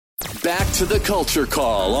Back to the Culture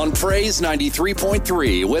Call on Praise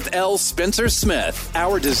 93.3 with L. Spencer Smith.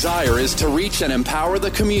 Our desire is to reach and empower the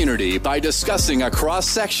community by discussing a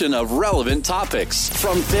cross-section of relevant topics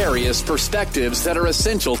from various perspectives that are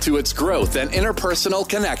essential to its growth and interpersonal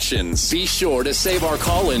connections. Be sure to save our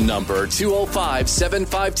call-in number,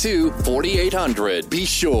 205-752-4800. Be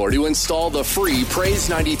sure to install the free Praise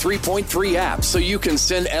 93.3 app so you can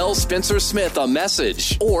send L. Spencer Smith a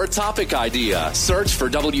message or topic idea. Search for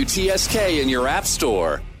WTSK in your app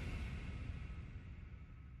store.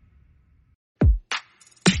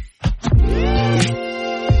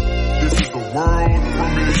 This is the world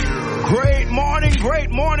premiere. Great morning, great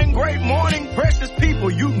morning, great morning, precious people.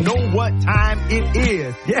 You know what time it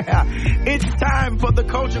is. Yeah, it's time for the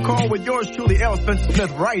Culture Call with yours truly, L. Spencer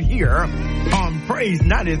Smith, right here on Praise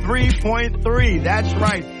 93.3. That's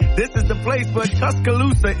right. This is the place where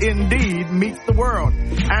Tuscaloosa indeed meets the world.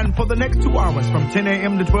 And for the next 2 hours from 10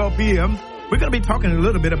 a.m. to 12 p.m., we're going to be talking a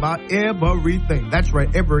little bit about everything. That's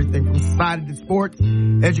right, everything from society to sports,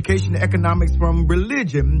 education to economics, from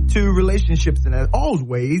religion to relationships. And as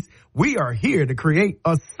always, we are here to create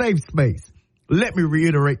a safe space. Let me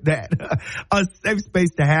reiterate that. A safe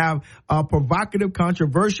space to have a provocative,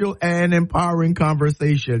 controversial, and empowering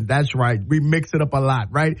conversation. That's right. We mix it up a lot,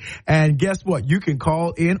 right? And guess what? You can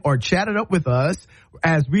call in or chat it up with us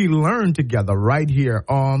as we learn together right here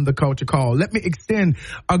on the Culture Call. Let me extend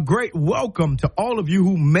a great welcome to all of you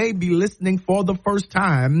who may be listening for the first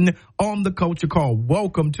time on the Culture Call.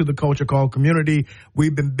 Welcome to the Culture Call community.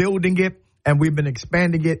 We've been building it, and we've been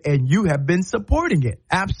expanding it, and you have been supporting it.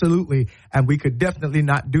 Absolutely. And we could definitely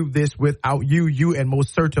not do this without you, and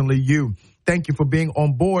most certainly you. Thank you for being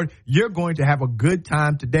on board. You're going to have a good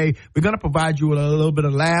time today. We're going to provide you with a little bit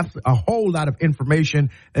of laughs, a whole lot of information,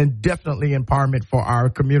 and definitely empowerment for our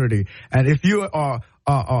community. And if you are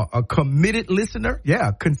a committed listener,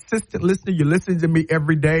 consistent listener, you listen to me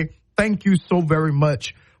every day, thank you so very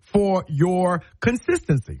much for your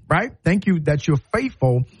consistency, right? Thank you that you're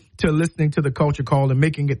faithful to listening to the Culture Call and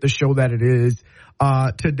making it the show that it is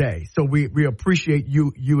today. So we appreciate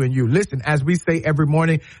you. Listen, as we say every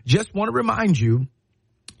morning, just want to remind you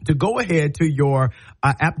to go ahead to your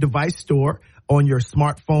app device store on your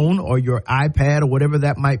smartphone or your iPad or whatever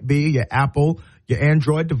that might be, your Apple, your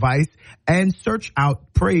Android device, and search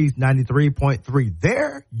out Praise 93.3.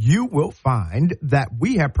 There you will find that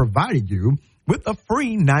we have provided you with a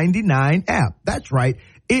free 99 app. That's right.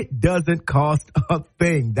 It doesn't cost a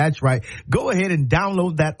thing. That's right. Go ahead and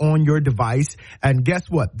download that on your device. And guess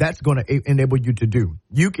what? That's going to enable you to do.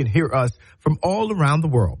 You can hear us from all around the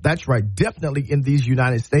world. That's right. Definitely in these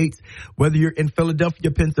United States, whether you're in Philadelphia,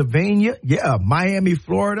 Pennsylvania, Miami,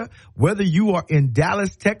 Florida, whether you are in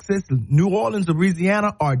Dallas, Texas, New Orleans,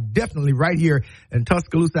 Louisiana, or definitely right here in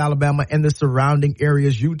Tuscaloosa, Alabama, and the surrounding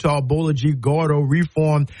areas, Utah, Bowler G, Gordo,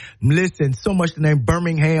 Reform. Listen, so much to name,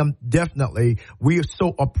 Birmingham, definitely. We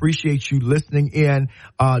so appreciate you listening in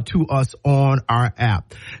to us on our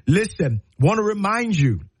app. Listen, want to remind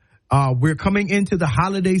you, we're coming into the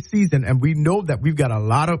holiday season, and we know that we've got a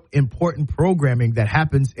lot of important programming that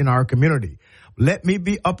happens in our community. Let me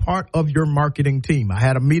be a part of your marketing team. I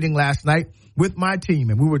had a meeting last night with my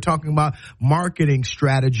team, and we were talking about marketing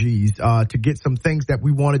strategies to get some things that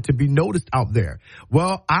we wanted to be noticed out there.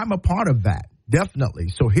 Well, I'm a part of that, definitely.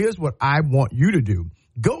 So here's what I want you to do.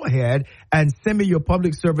 Go ahead and send me your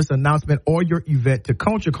public service announcement or your event to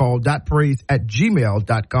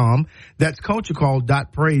culturecall.praise@gmail.com. That's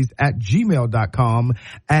culturecall.praise@gmail.com.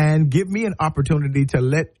 And give me an opportunity to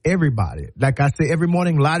let everybody, like I say every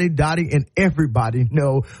morning, Lottie, Dottie, and everybody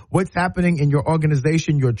know what's happening in your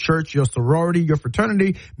organization, your church, your sorority, your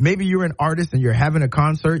fraternity. Maybe you're an artist and you're having a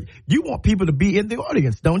concert. You want people to be in the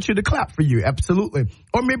audience, don't you, to clap for you? Absolutely.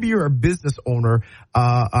 Or maybe you're a business owner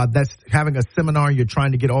that's having a seminar and you're trying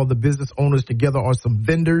to get all the business owners together or some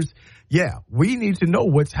vendors. We need to know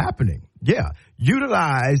what's happening.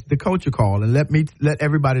 Utilize the Culture Call and let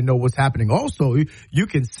everybody know what's happening. Also, you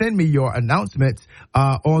can send me your announcements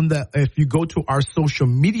if you go to our social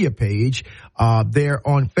media page there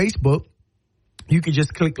on Facebook. You can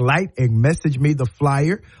just click like and message me the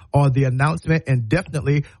flyer or the announcement, and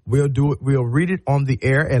definitely we'll do it. We'll read it on the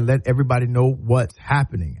air and let everybody know what's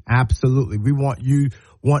happening. Absolutely. We want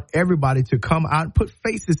everybody to come out and put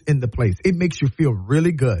faces in the place. It makes you feel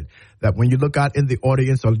really good that when you look out in the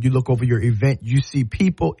audience or you look over your event, you see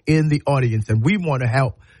people in the audience, and we want to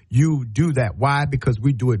help you do that. Why? Because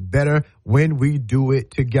we do it better when we do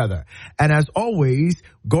it together. And as always,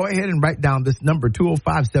 go ahead and write down this number,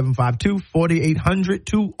 205-752-4800,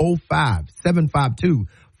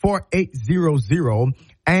 205-752-4800.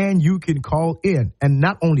 and you can call in. And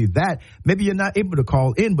not only that, maybe you're not able to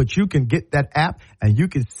call in, but you can get that app and you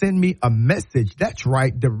can send me a message. That's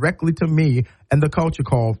right, directly to me and the Culture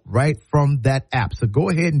Call right from that app. So go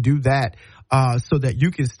ahead and do that so that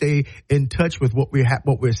you can stay in touch with what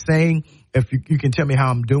we're saying. If you can tell me how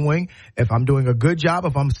I'm doing, if I'm doing a good job,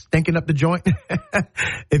 if I'm stinking up the joint,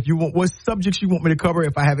 if you want what subjects you want me to cover,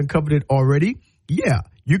 if I haven't covered it already. Yeah,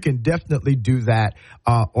 you can definitely do that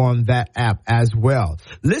on that app as well.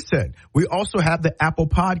 Listen, we also have the Apple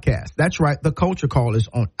Podcast. That's right. The Culture Call is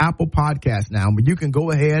on Apple Podcast now. But you can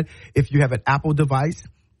go ahead, if you have an Apple device,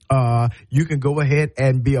 you can go ahead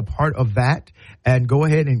and be a part of that and go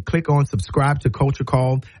ahead and click on subscribe to Culture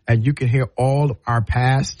Call, and you can hear all of our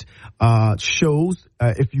past shows.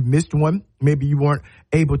 If you missed one, maybe you weren't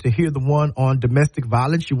able to hear the one on domestic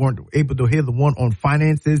violence, you weren't able to hear the one on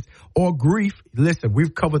finances or grief. Listen,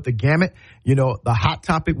 we've covered the gamut. You know, the hot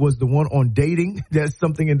topic was the one on dating. There's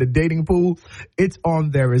something in the dating pool. It's on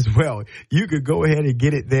there as well. You could go ahead and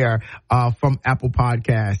get it there from Apple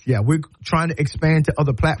Podcasts. Yeah, we're trying to expand to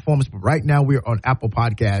other platforms, but right now we're on Apple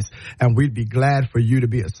Podcasts, and we'd be glad for you to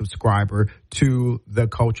be a subscriber to the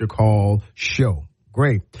Culture Call show.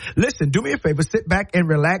 Great. Listen, do me a favor, sit back and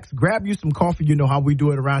relax. Grab you some coffee. You know how we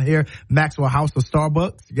do it around here. Maxwell House or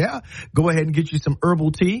Starbucks. Yeah. Go ahead and get you some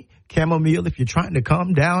herbal tea, chamomile if you're trying to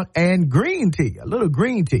calm down, and green tea, a little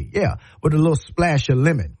green tea. Yeah. With a little splash of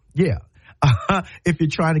lemon. Yeah. If you're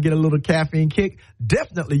trying to get a little caffeine kick,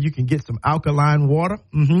 definitely you can get some alkaline water.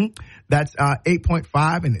 That's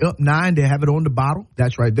 8.5 and up 9. They have it on the bottle.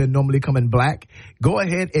 That's right. They normally come in black. Go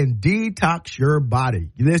ahead and detox your body.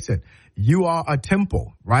 Listen, you are a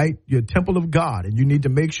temple, right? You're a temple of God, and you need to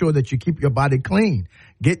make sure that you keep your body clean.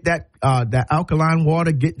 Get that alkaline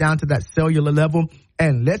water, get down to that cellular level,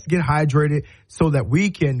 and let's get hydrated so that we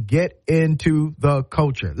can get into the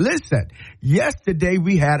culture. Listen, yesterday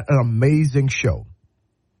we had an amazing show.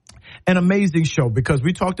 An amazing show because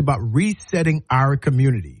we talked about resetting our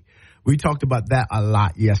community. We talked about that a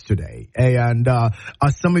lot yesterday. And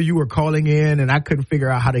some of you were calling in, and I couldn't figure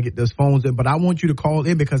out how to get those phones in. But I want you to call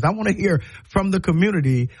in because I want to hear from the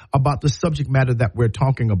community about the subject matter that we're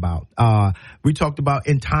talking about. We talked about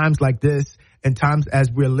in times like this, in times as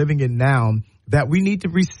we're living in now, that we need to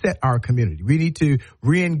reset our community. We need to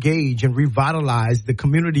reengage and revitalize the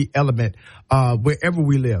community element wherever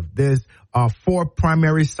we live. There's 4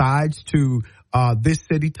 primary sides to this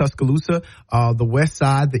city, Tuscaloosa, the west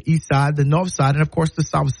side, the east side, the north side, and of course the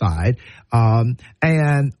south side.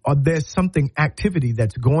 And there's something activity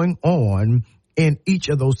that's going on in each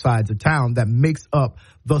of those sides of town that makes up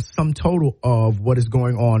the sum total of what is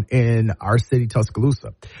going on in our city,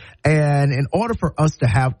 Tuscaloosa. And in order for us to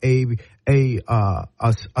have a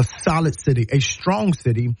solid city, a strong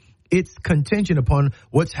city, it's contingent upon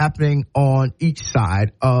what's happening on each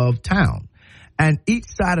side of town. And each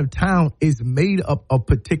side of town is made up of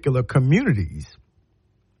particular communities,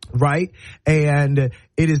 right? And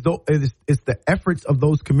it's the efforts of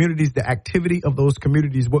those communities, the activity of those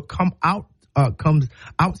communities, what comes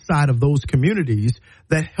outside of those communities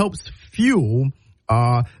that helps fuel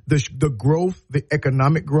the growth, the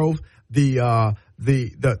economic growth, the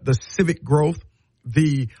civic growth,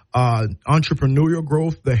 the entrepreneurial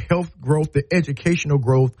growth, the health growth, the educational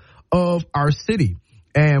growth of our city.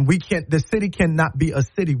 And the city cannot be a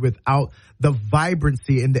city without the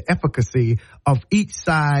vibrancy and the efficacy of each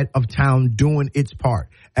side of town doing its part.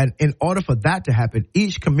 And in order for that to happen,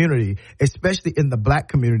 each community, especially in the black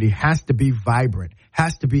community, has to be vibrant,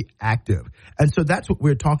 has to be active. And so that's what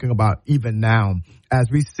we're talking about even now as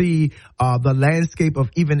we see the landscape of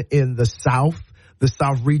even in the South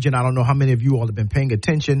region. I don't know how many of you all have been paying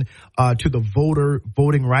attention to the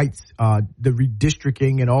voting rights, the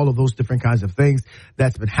redistricting and all of those different kinds of things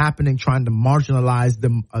that's been happening, trying to marginalize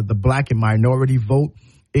the black and minority vote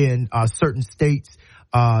in certain states,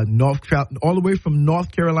 all the way from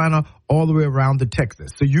North Carolina all the way around to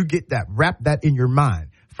Texas. So you get that, wrap that in your mind.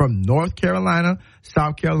 From North Carolina,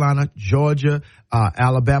 South Carolina, Georgia,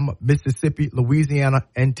 Alabama, Mississippi, Louisiana,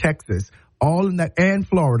 and Texas, all in that, and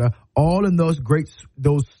Florida, all in those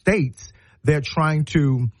states, they're trying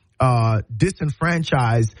to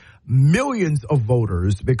disenfranchise millions of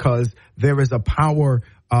voters because there is a power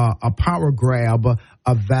grab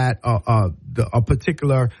of that a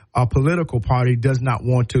particular political party does not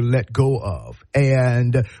want to let go of.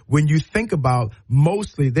 And when you think about,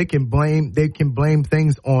 mostly they can blame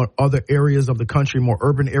things on other areas of the country, more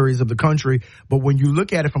urban areas of the country. But when you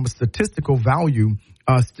look at it from a statistical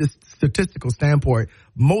standpoint,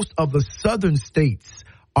 most of the southern states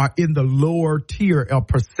are in the lower tier of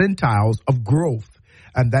percentiles of growth.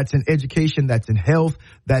 And that's in education, that's in health,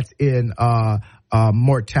 that's in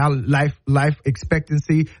mortality, life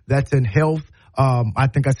expectancy. That's in health. I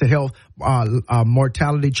think I said health,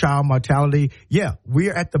 mortality, child mortality. Yeah,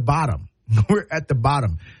 we're at the bottom. We're at the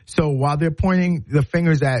bottom. So while they're pointing the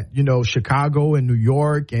fingers at, Chicago and New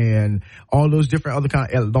York and all those different other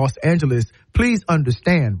kind of Los Angeles, please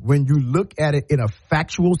understand when you look at it in a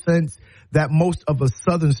factual sense that most of the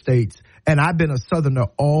southern states, and I've been a southerner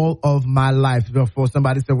all of my life. Before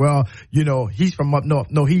somebody said, well, he's from up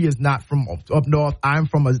north. No, he is not from up north. I'm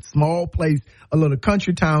from a small place, a little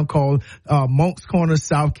country town called Moncks Corner,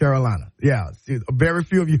 South Carolina. Yeah, see, very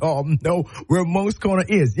few of you all know where Moncks Corner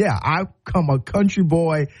is. Yeah, I come a country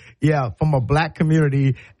boy, from a black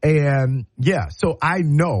community. And, so I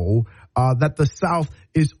know that the South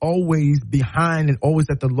is always behind and always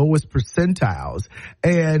at the lowest percentiles.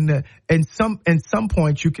 And some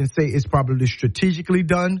points you can say it's probably strategically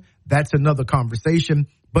done. That's another conversation.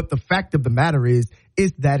 But the fact of the matter is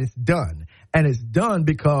that it's done. And it's done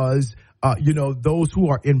because, those who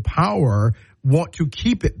are in power want to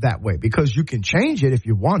keep it that way, because you can change it if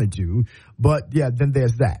you wanted to. But then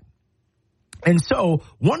there's that. And so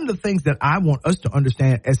one of the things that I want us to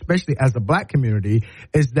understand, especially as a black community,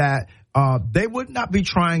 is that they would not be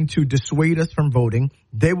trying to dissuade us from voting.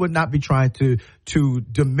 They would not be trying to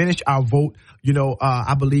diminish our vote.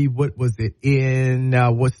 I believe, what was it in,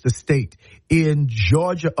 what's the state? In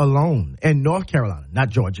Georgia alone, and North Carolina, not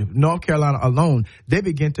Georgia, North Carolina alone, they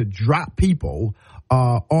begin to drop people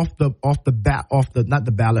off the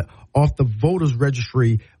voters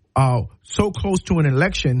registry so close to an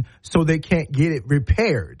election so they can't get it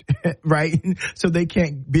repaired, right? So they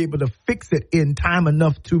can't be able to fix it in time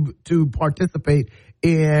enough to participate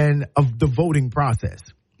in the voting process,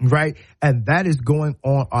 right? And that is going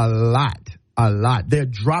on a lot. They're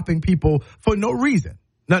dropping people for no reason.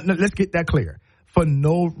 Now, let's get that clear. For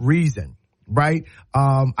no reason, right?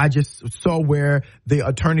 I just saw where the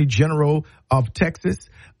Attorney General of Texas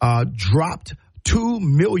dropped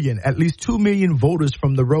at least 2 million voters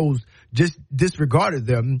from the rolls, just disregarded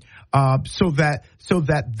them, so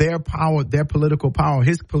that their power, their political power,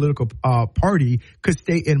 his political party could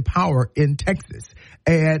stay in power in Texas.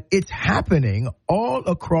 And it's happening all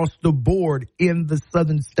across the board in the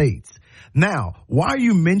southern states. Now, why are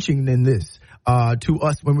you mentioning this to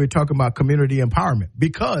us when we're talking about community empowerment?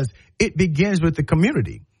 Because it begins with the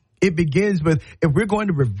community. It begins with, if we're going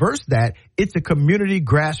to reverse that, it's a community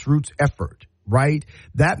grassroots effort. Right?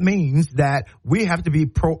 That means that we have to be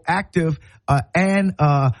proactive and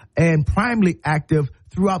primarily active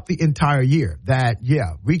throughout the entire year. That,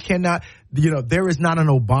 we cannot, there is not an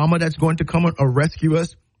Obama that's going to come and rescue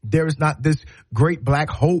us. There is not this great black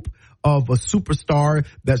hope of a superstar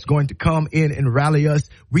that's going to come in and rally us.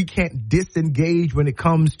 We can't disengage when it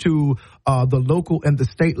comes to the local and the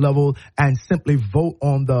state level and simply vote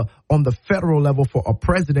on the federal level for a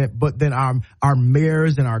president, but then our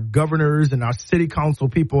mayors and our governors and our city council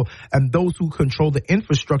people and those who control the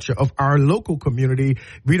infrastructure of our local community,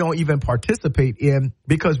 we don't even participate in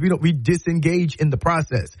because we disengage in the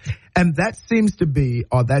process. And that seems to be,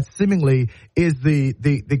 or that seemingly is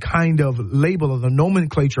the kind of label or the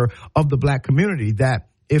nomenclature of the black community, that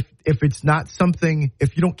if it's not something,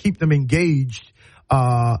 if you don't keep them engaged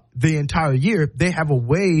the entire year, they have a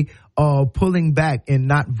way of pulling back and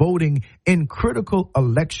not voting in critical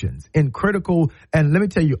elections. And let me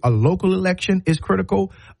tell you, a local election is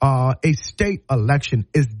critical. A state election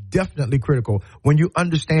is definitely critical when you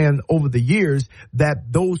understand over the years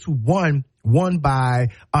that those who won by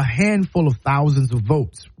a handful of thousands of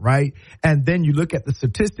votes, right? And then you look at the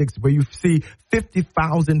statistics where you see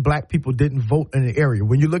 50,000 black people didn't vote in the area.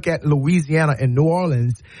 When you look at Louisiana and New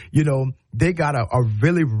Orleans, they got a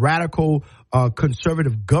really radical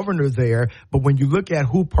conservative governor there. But when you look at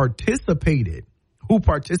who participated, or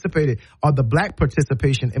the black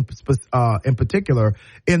participation in particular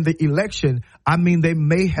in the election, I mean, they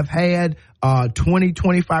may have had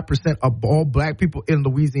 25% of all black people in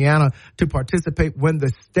Louisiana to participate when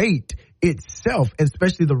the state itself,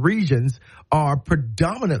 especially the regions, are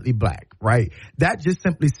predominantly black, right? That just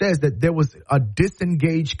simply says that there was a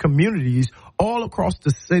disengaged communities all across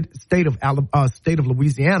the state of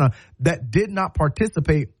Louisiana that did not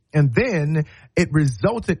participate. And then it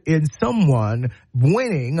resulted in someone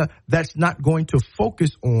winning that's not going to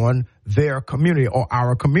focus on their community or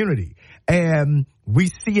our community. And we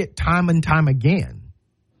see it time and time again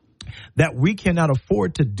that we cannot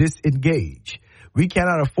afford to disengage. We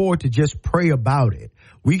cannot afford to just pray about it.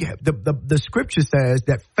 The scripture says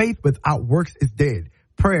that faith without works is dead.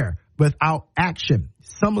 Prayer without action.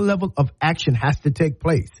 Some level of action has to take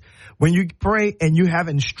place. When you pray and you have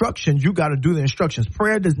instructions, you got to do the instructions.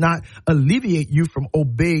 Prayer does not alleviate you from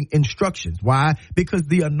obeying instructions. Why? Because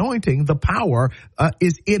the anointing, the power,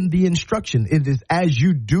 is in the instruction. It is as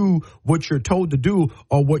you do what you're told to do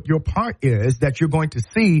or what your part is that you're going to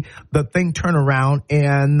see the thing turn around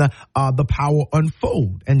and the power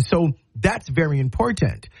unfold. And so that's very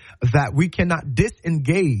important, that we cannot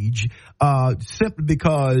disengage simply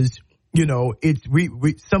because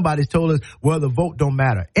somebody's told us, well, the vote don't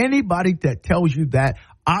matter. Anybody that tells you that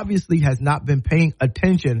obviously has not been paying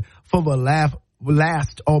attention for the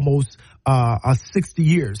last almost 60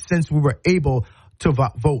 years since we were able to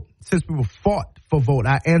vote, since we were fought for vote.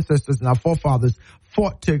 Our ancestors and our forefathers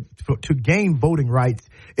fought to gain voting rights.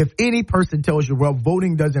 If any person tells you, well,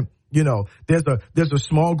 voting doesn't, there's a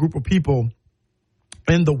small group of people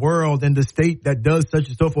in the world, in the state that does such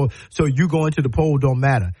and so forth, so you going to the poll don't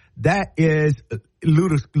matter. That is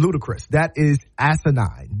ludicrous. That is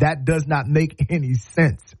asinine. That does not make any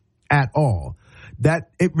sense at all. That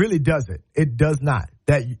it really doesn't. It does not.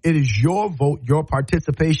 That it is your vote, your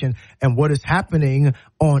participation, and what is happening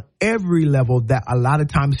on every level that a lot of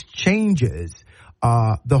times changes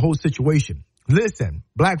the whole situation. Listen,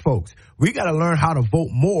 black folks, we got to learn how to vote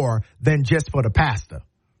more than just for the pastor.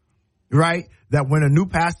 Right? That when a new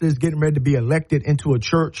pastor is getting ready to be elected into a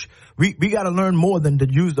church, we got to learn more than to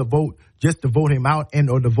use the vote just to vote him out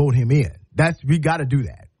or to vote him in. We got to do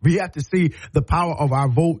that. We have to see the power of our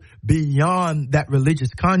vote beyond that religious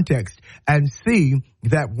context and see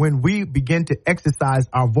that when we begin to exercise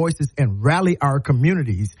our voices and rally our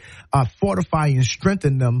communities, fortify and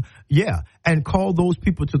strengthen them, and call those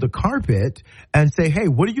people to the carpet and say, hey,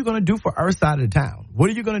 what are you going to do for our side of the town? What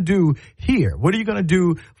are you going to do here? What are you going to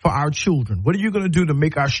do for our children? What are you going to do to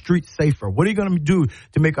make our streets safer? What are you going to do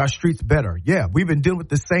to make our streets better? Yeah, we've been dealing with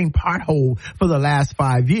the same pothole for the last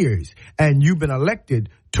 5 years, and you've been elected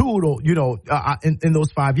in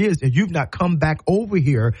those 5 years, and you've not come back over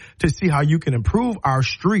here to see how you can improve our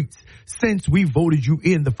streets since we voted you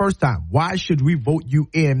in the first time. Why should we vote you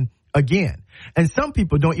in again? And some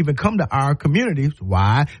people don't even come to our communities.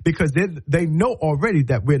 Why? Because they know already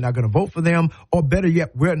that we're not going to vote for them, or better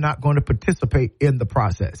yet, we're not going to participate in the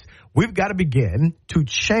process. We've got to begin to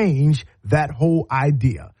change that whole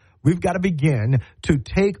idea. We've got to begin to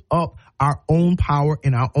take up our own power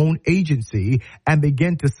and our own agency and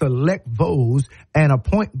begin to select those and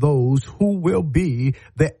appoint those who will be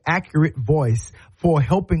the accurate voice for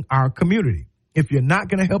helping our community. If you're not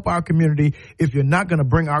going to help our community, if you're not going to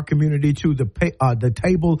bring our community to the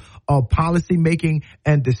table of policy making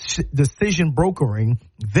and decision brokering,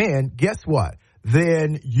 then guess what?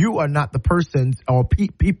 Then you are not the persons or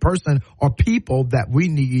person or people that we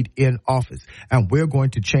need in office. And we're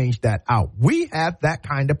going to change that out. We have that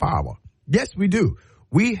kind of power. Yes, we do.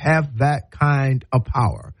 We have that kind of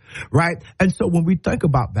power, right? And so when we think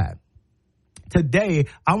about that, today,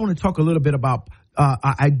 I want to talk a little bit about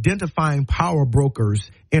identifying power brokers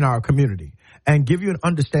in our community and give you an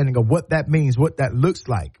understanding of what that means, what that looks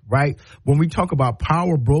like, right? When we talk about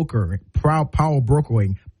power brokering,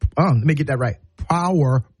 let me get that right.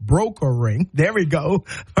 Power brokering. There we go.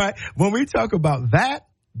 Right. When we talk about that,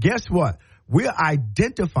 guess what? We're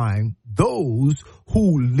identifying those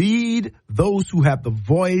who lead, those who have the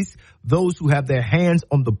voice, those who have their hands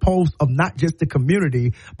on the pulse of not just the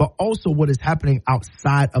community, but also what is happening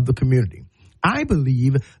outside of the community. I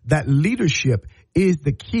believe that leadership is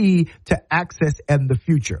the key to access and the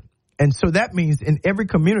future. And so that means in every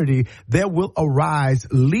community, there will arise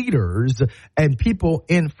leaders and people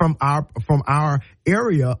from our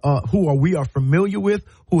area who we are familiar with,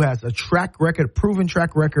 who has a track record, proven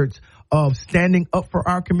track records of standing up for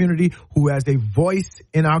our community, who has a voice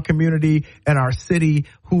in our community and our city,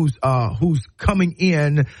 who's coming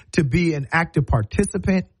in to be an active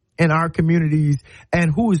participant in our communities,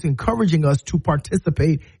 and who is encouraging us to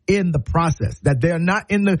participate in the process. That they're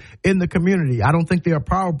not in the community. I don't think they're a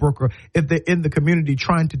power broker if they're in the community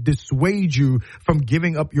trying to dissuade you from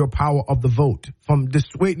giving up your power of the vote, from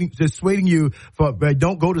dissuading you from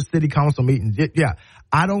don't go to city council meetings. Yeah,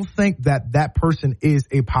 I don't think that person is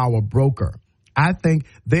a power broker. I think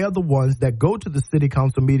they're the ones that go to the city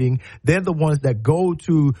council meeting. They're the ones that go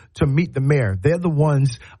to meet the mayor. They're the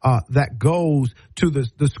ones that goes to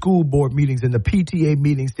the school board meetings and the PTA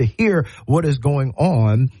meetings to hear what is going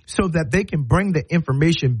on so that they can bring the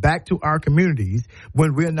information back to our communities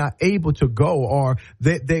when we're not able to go, or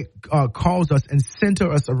they cause us and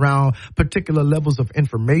center us around particular levels of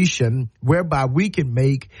information whereby we can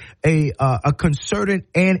make a concerted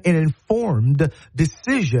and an informed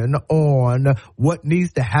decision on what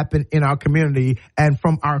needs to happen in our community and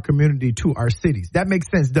from our community to our cities. That makes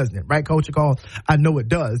sense, doesn't it? Right, Culture Call? I know it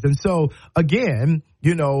does. And so, again,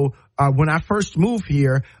 when I first moved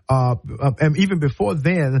here, and even before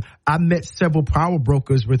then, I met several power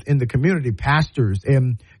brokers within the community, pastors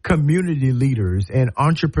and community leaders and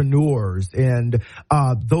entrepreneurs and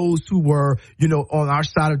those who were, on our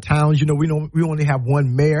side of town. We only have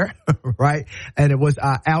one mayor, right? And it was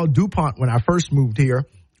Al DuPont when I first moved here.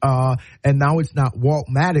 And now it's not Walt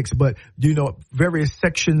Maddox, but, various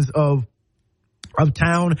sections of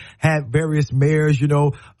town had various mayors.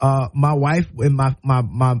 My wife and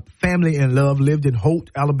my family in love lived in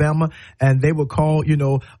Holt, Alabama, and they would call,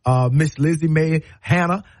 Miss Lizzie Mae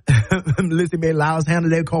Hannah, Lizzie Mae Lyles Hannah.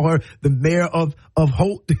 They call her the mayor of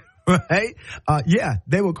Holt. Right?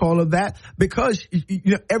 They would call her that because,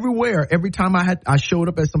 everywhere, every time I showed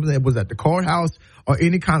up at something that was at the courthouse or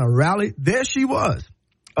any kind of rally, there she was.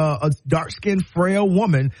 A dark-skinned, frail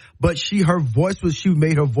woman, but she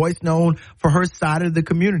made her voice known for her side of the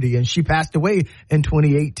community, and she passed away in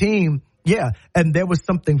 2018. Yeah, and there was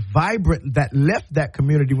something vibrant that left that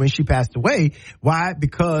community when she passed away. Why?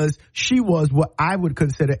 Because she was what I would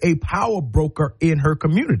consider a power broker in her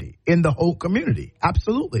community, in the whole community.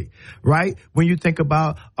 Absolutely, right? When you think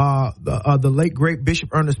about the late, great Bishop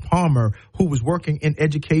Ernest Palmer, who was working in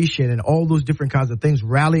education and all those different kinds of things,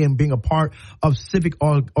 rallying, being a part of civic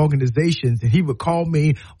organizations, and he would call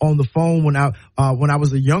me on the phone when I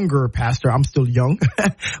was a younger pastor. I'm still young.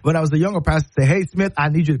 When I was a younger pastor, say, "Hey, Smith, I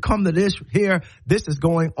need you to come to this here. This is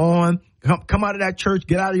going on. Come out of that church,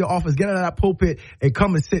 get out of your office, get out of that pulpit, and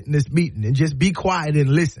come and sit in this meeting and just be quiet and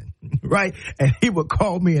listen." Right? And he would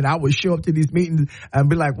call me and I would show up to these meetings and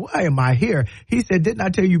be like, "Why am I here?" He said, "Didn't I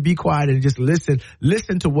tell you be quiet and just listen?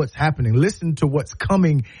 Listen to what's happening. Listen to what's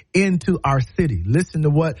coming into our city. Listen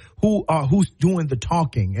to who's doing the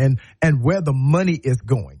talking and where the money is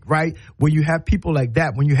going." Right? When you have people like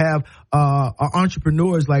that, when you have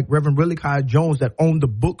entrepreneurs like Reverend Willie Jones that owned the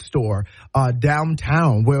bookstore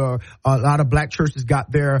downtown, where a lot of black churches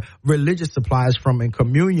got their religious supplies from, and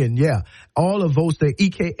communion, all of those, the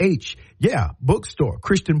EKH, bookstore,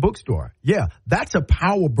 Christian bookstore, that's a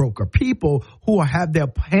power broker. People who have their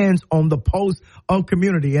hands on the pulse of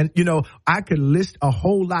community. And, I could list a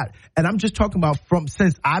whole lot. And I'm just talking about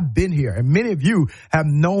since I've been here. And many of you have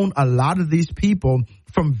known a lot of these people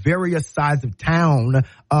from various sides of town,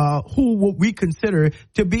 who what we consider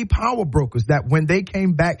to be power brokers, that when they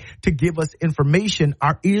came back to give us information,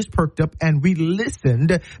 our ears perked up and we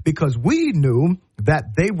listened because we knew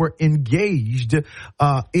that they were engaged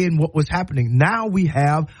in what was happening. Now we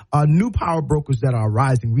have new power brokers that are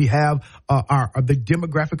rising. We have the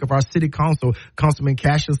demographic of our city council, Councilman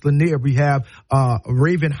Cassius Lanier. We have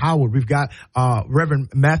Raven Howard. We've got Reverend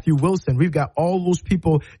Matthew Wilson. We've got all those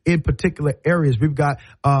people in particular areas. We've got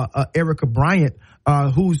Erica Bryant,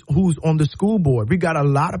 who's on the school board. We got a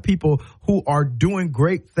lot of people who are doing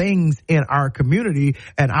great things in our community,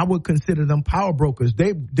 and I would consider them power brokers.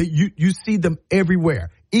 You see them everywhere.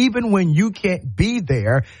 Even when you can't be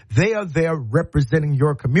there, they are there representing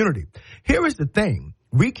your community. Here is the thing.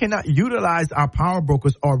 We cannot utilize our power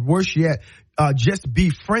brokers, or worse yet, just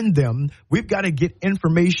befriend them. We've got to get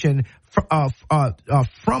information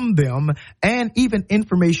from them, and even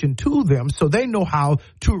information to them, so they know how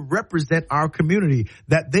to represent our community,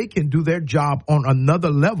 that they can do their job on another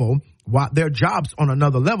level. Their jobs on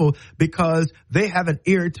another level, because they have an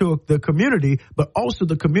ear to the community, but also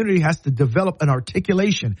the community has to develop an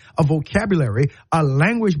articulation, a vocabulary, a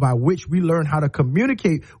language by which we learn how to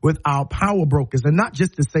communicate with our power brokers. And not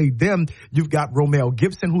just to say them, you've got Romel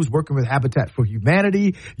Gibson, who's working with Habitat for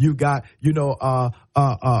Humanity. You've got,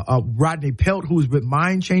 Rodney Pelt, who's with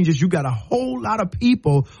Mind Changers. You got a whole lot of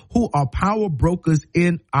people who are power brokers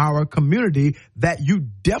in our community that you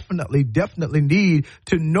definitely need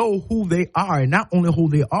to know who they are, and not only who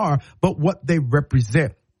they are, but what they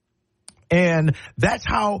represent. And that's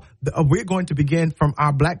how we're going to begin from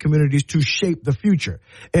our black communities to shape the future.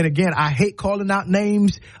 And again, I hate calling out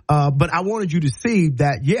names, but I wanted you to see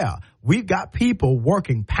that, we've got people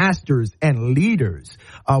working, pastors and leaders.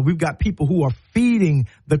 We've got people who are feeding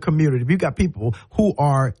the community. We've got people who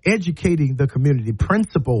are educating the community,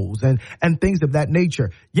 principals and things of that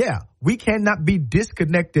nature. We cannot be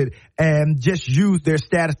disconnected and just use their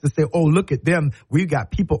status to say, "Oh, look at them, we've got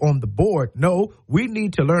people on the board." No, we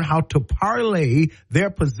need to learn how to parlay their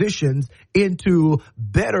positions into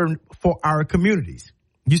better for our communities.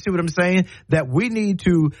 You see what I'm saying? That we need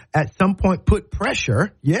to, at some point, put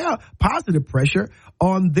pressure, positive pressure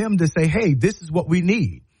on them to say, "Hey, this is what we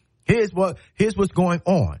need. Here's what's going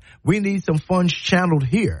on. We need some funds channeled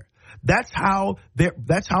here." That's how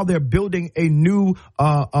they're building a new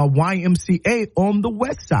YMCA on the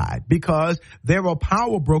west side, because there are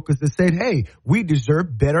power brokers that said, hey, we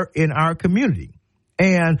deserve better in our community.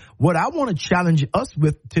 And what I want to challenge us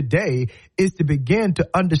with today is to begin to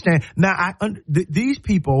understand. Now, these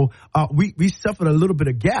people, we suffered a little bit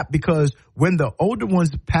of gap, because when the older ones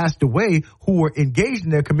passed away who were engaged in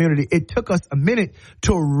their community, it took us a minute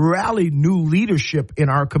to rally new leadership in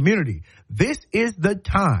our community. This is the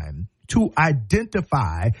time to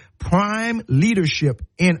identify prime leadership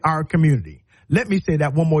in our community. Let me say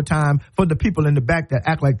that one more time for the people in the back that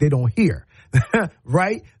act like they don't hear.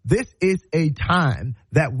 Right? This is a time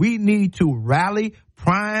that we need to rally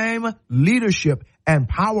prime leadership and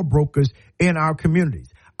power brokers in our communities.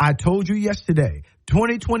 I told you yesterday,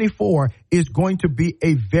 2024 is going to be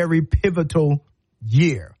a very pivotal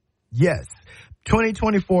year. Yes.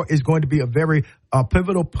 2024 is going to be a very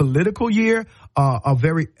pivotal political year, a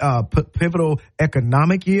very pivotal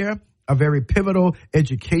economic year, a very pivotal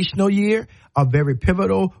educational year, a very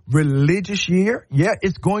pivotal religious year. Yeah,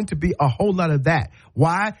 it's going to be a whole lot of that.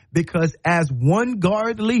 Why? Because as one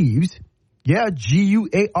guard leaves,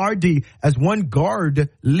 GUARD, as one guard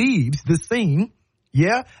leaves the scene,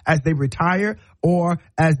 as they retire or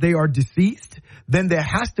as they are deceased, then there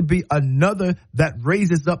has to be another that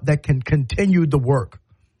raises up that can continue the work.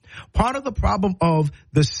 Part of the problem of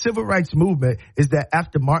the civil rights movement is that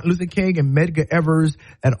after Martin Luther King and Medgar Evers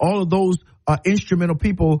and all of those instrumental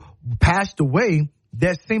people passed away,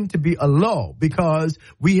 there seemed to be a lull, because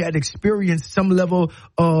we had experienced some level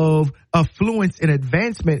of affluence and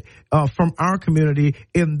advancement from our community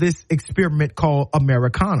in this experiment called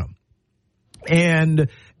Americana. And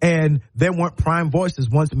there weren't prime voices.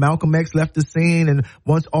 Once Malcolm X left the scene and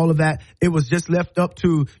once all of that, it was just left up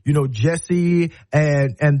to, Jesse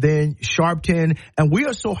and then Sharpton. And we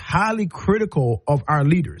are so highly critical of our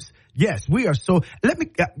leaders. Yes, we are. So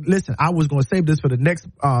listen, I was going to save this for the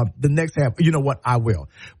next half. You know what? I will.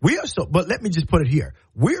 But let me just put it here.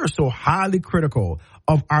 We are so highly critical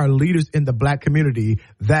of our leaders in the black community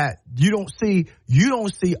that you don't see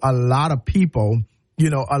a lot of people,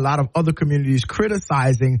 a lot of other communities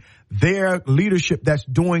criticizing their leadership that's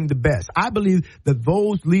doing the best. I believe that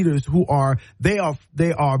those leaders they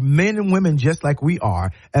are men and women just like we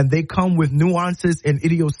are, and they come with nuances and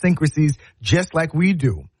idiosyncrasies just like we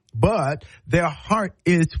do. But their heart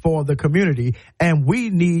is for the community, and we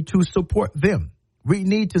need to support them. We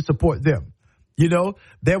need to support them.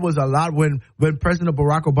 There was a lot when President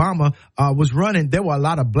Barack Obama was running, there were a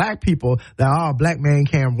lot of black people that, black man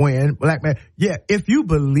can't win. Black man. Yeah, if you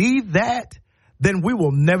believe that, then we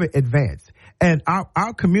will never advance. And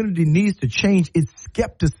our community needs to change its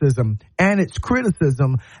skepticism and its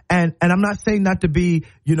criticism. And I'm not saying not to be,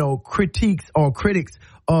 critiques or critics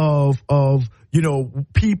of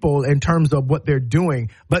people in terms of what they're doing,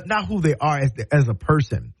 but not who they are as a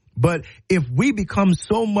person. But if we become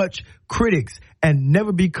so much critics and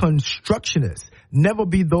never be constructionists, never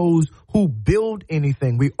be those who build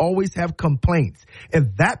anything, we always have complaints.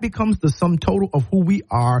 If that becomes the sum total of who we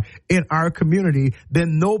are in our community,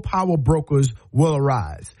 then no power brokers will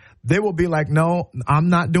arise. They will be like, no, I'm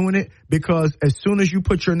not doing it, because as soon as you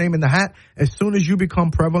put your name in the hat, as soon as you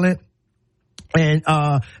become prevalent, and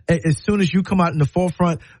as soon as you come out in the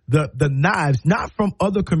forefront, the knives, not from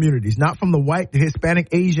other communities, not from the white, the Hispanic,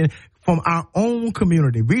 Asian, from our own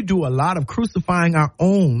community. We do a lot of crucifying our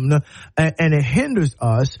own, and it hinders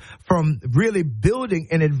us from really building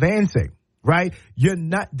and advancing. Right?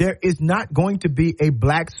 There is not going to be a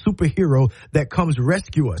black superhero that comes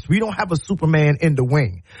rescue us. We don't have a Superman in the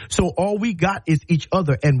wing. So all we got is each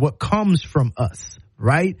other and what comes from us.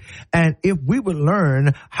 Right? And if we would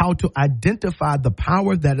learn how to identify the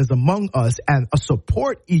power that is among us and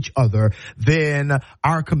support each other, then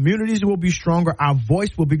our communities will be stronger, our voice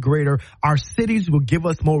will be greater, our cities will give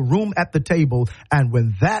us more room at the table. And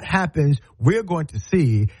when that happens, we're going to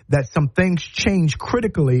see that some things change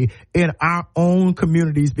critically in our own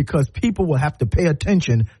communities, because people will have to pay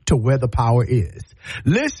attention to where the power is.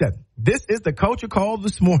 Listen, this is the Culture Call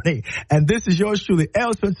this morning, and this is yours truly,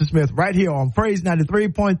 L. Spencer Smith, right here on Praise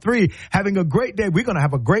 93.3. Having a great day. We're going to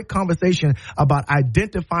have a great conversation about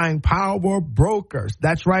identifying power brokers.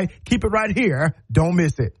 That's right. Keep it right here. Don't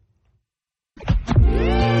miss it. This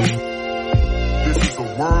is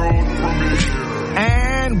the world premiere.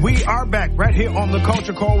 And we are back right here on the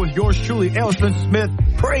Culture Call with yours truly, L. Spencer Smith,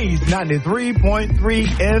 Praise 93.3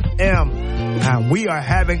 FM. And we are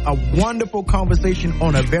having a wonderful conversation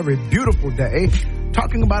on a very beautiful day,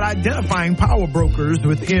 talking about identifying power brokers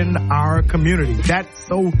within our community. That's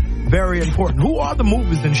so very important. Who are the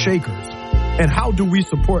movers and shakers, and how do we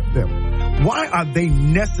support them? Why are they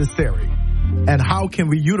necessary? And how can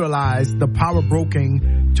we utilize the power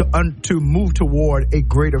brokering to move toward a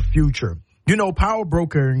greater future? You know, power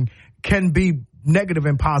brokering can be negative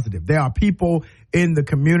and positive. There are people in the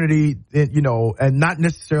community, you know, and not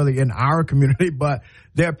necessarily in our community, but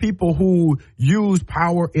there are people who use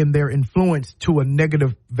power in their influence to a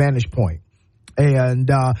negative vantage point. And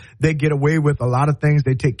they get away with a lot of things.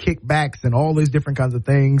 They take kickbacks and all these different kinds of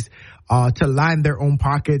things to line their own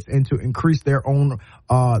pockets and to increase their own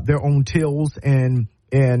tills and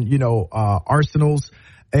you know arsenals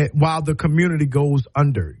while the community goes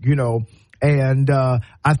under. You know, and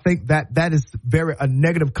I think that is very a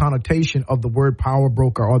negative connotation of the word power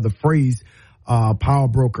broker or the phrase power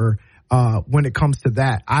broker. When it comes to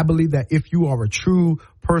that, I believe that if you are a true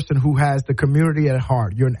person who has the community at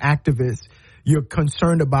heart, you're an activist. You're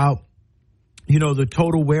concerned about, you know, the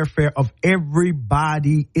total welfare of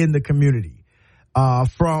everybody in the community,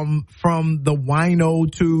 from the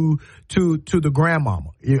wino to the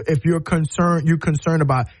grandmama. If you're concerned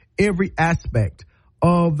about every aspect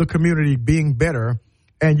of the community being better,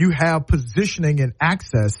 and you have positioning and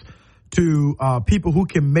access to people who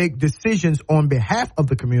can make decisions on behalf of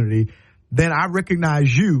the community, then I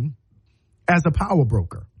recognize you as a power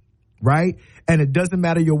broker. Right? And it doesn't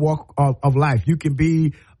matter your walk of life. You can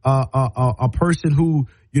be a person who,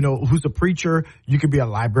 you know, who's a preacher. You can be a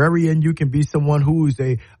librarian. You can be someone who's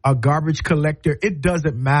a garbage collector. It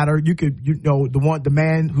doesn't matter. You could, you know, the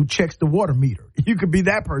man who checks the water meter. You could be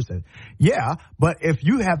that person. Yeah. But if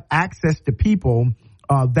you have access to people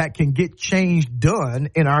that can get change done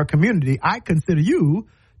in our community, I consider you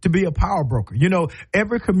to be a power broker. You know,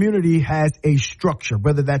 every community has a structure,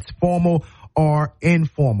 whether that's formal or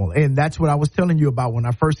informal. And that's what I was telling you about when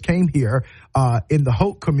I first came here in the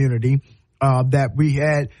Hope community, that we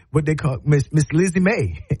had what they call Miss Lizzie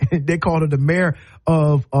May. They called her the mayor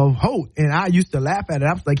of Hope. And I used to laugh at it.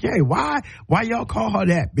 I was like, hey, why y'all call her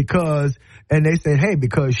that? And they said, hey,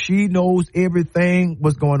 because she knows everything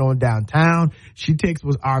what's going on downtown. She takes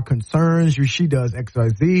what's our concerns. She does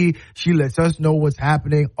XYZ. She lets us know what's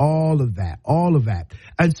happening. All of that.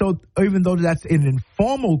 And so even though that's an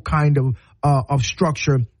informal kind of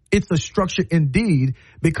structure, it's a structure indeed,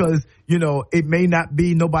 because, you know, it may not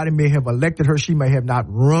be, nobody may have elected her. She may have not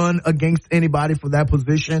run against anybody for that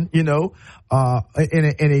position, you know,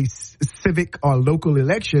 in a civic or local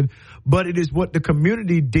election, but it is what the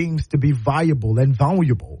community deems to be viable and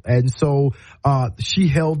valuable. And so she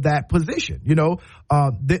held that position, you know,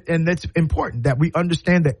 and that's important that we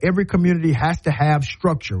understand that every community has to have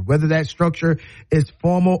structure, whether that structure is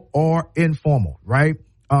formal or informal, right?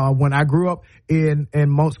 When I grew up in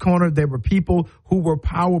Moncks Corner, there were people who were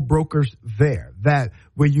power brokers there, that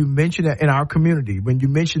when you mention it in our community, when you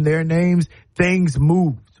mention their names, things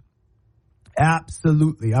moved.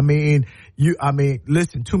 Absolutely. I mean,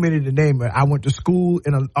 listen, too many to name. I went to school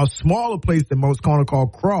in a smaller place than Moncks Corner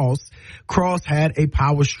called Cross. Cross had a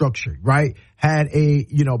power structure, right? Had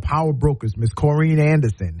power brokers, Miss Corrine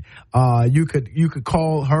Anderson. You could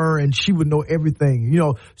call her and she would know everything. You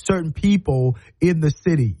know, certain people in the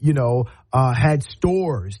city, had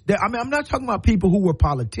stores. I'm not talking about people who were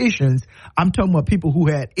politicians. I'm talking about people who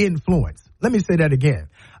had influence. Let me say that again.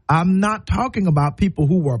 I'm not talking about people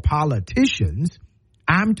who were politicians.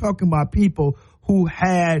 I'm talking about people who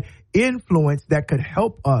had influence that could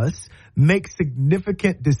help us make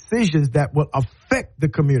significant decisions that will affect the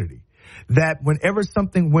community. That whenever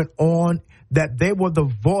something went on, that they were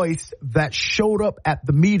the voice that showed up at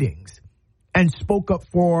the meetings and spoke up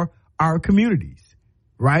for our communities,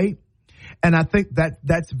 right? And I think that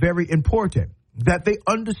that's very important, that they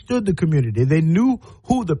understood the community. They knew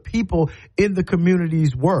who the people in the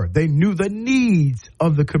communities were. They knew the needs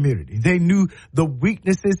of the community. They knew the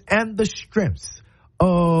weaknesses and the strengths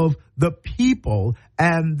of the people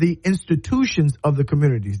and the institutions of the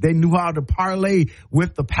communities. They knew how to parlay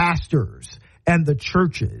with the pastors and the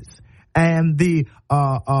churches and the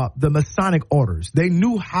Masonic orders. They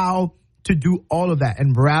knew how to do all of that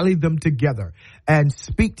and rally them together and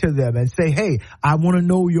speak to them and say, hey, I want to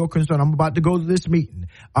know your concern. I'm about to go to this meeting.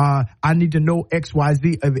 I need to know X, Y,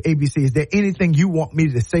 Z of ABC. Is there anything you want me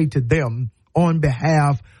to say to them on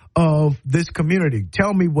behalf of this community?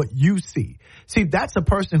 Tell me what you see. See, that's a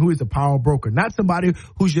person who is a power broker, not somebody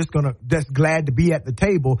who's that's glad to be at the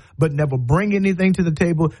table, but never bring anything to the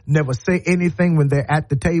table, never say anything when they're at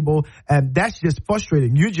the table. And that's just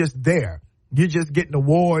frustrating. You're just there. You're just getting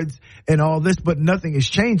awards and all this, but nothing is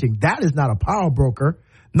changing. That is not a power broker.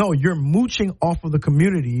 No, you're mooching off of the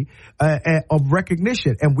community of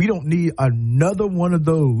recognition. And we don't need another one of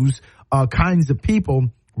those kinds of people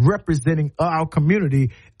representing our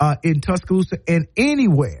community in Tuscaloosa and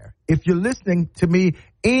anywhere If you're listening to me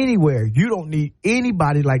anywhere, you don't need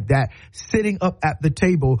anybody like that sitting up at the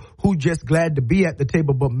table who just glad to be at the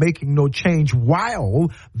table but making no change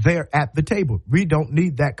while they're at the table. We don't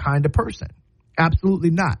need that kind of person.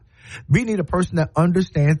 Absolutely not. We need a person that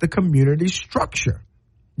understands the community structure.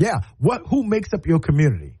 Yeah. Who makes up your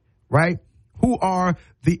community, right? Who are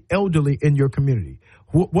the elderly in your community?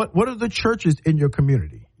 What are the churches in your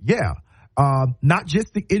community? Yeah. Not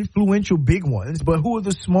just the influential big ones, but who are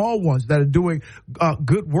the small ones that are doing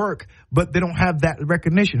good work, but they don't have that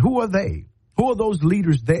recognition? Who are they? Who are those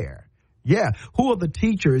leaders there? Yeah. Who are the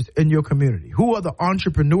teachers in your community? Who are the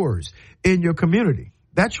entrepreneurs in your community?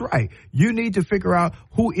 That's right. You need to figure out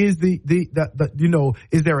who is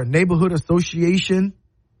is there a neighborhood association?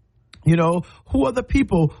 Who are the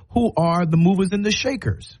people who are the movers and the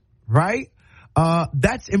shakers, right?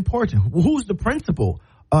 That's important. Who's the principal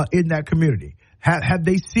in that community? Have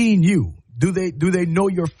they seen you? Do they know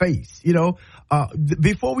your face?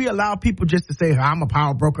 Before we allow people just to say, I'm a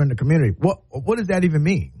power broker in the community, what does that even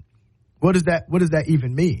mean? What does that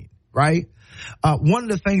even mean? Right? One of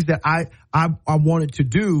the things that I wanted to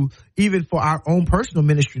do, even for our own personal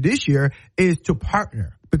ministry this year, is to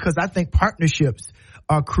partner, because I think partnerships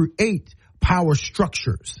create power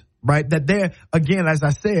structures, right? That there, again, as I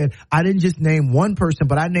said, I didn't just name one person,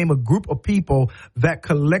 but I name a group of people that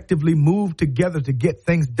collectively move together to get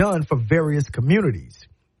things done for various communities.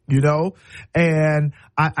 And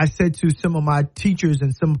I said to some of my teachers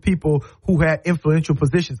and some people who had influential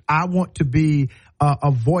positions, I want to be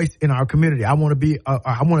a voice in our community. I want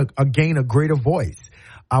to gain a greater voice.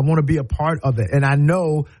 I want to be a part of it. And I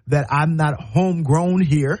know that I'm not homegrown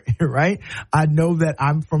here, right? I know that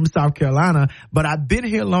I'm from South Carolina, but I've been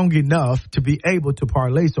here long enough to be able to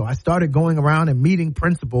parlay. So I started going around and meeting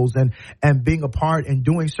principals and being a part and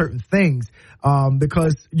doing certain things,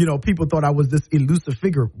 because, people thought I was this elusive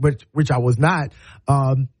figure, which I was not.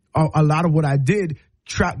 A lot of what I did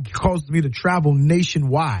caused me to travel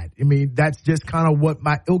nationwide. I mean, that's just kind of what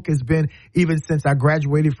my ilk has been even since I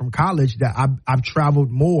graduated from college, that I've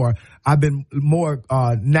traveled more. I've been more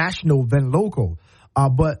national than local.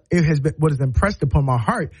 But it has been what has impressed upon my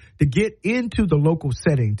heart to get into the local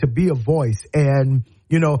setting, to be a voice. And,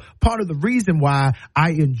 part of the reason why I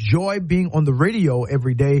enjoy being on the radio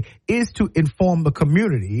every day is to inform the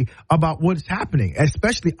community about what's happening,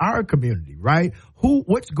 especially our community, right?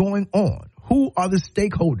 What's going on? Who are the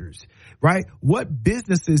stakeholders, right? What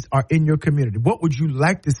businesses are in your community? What would you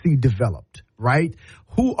like to see developed, right?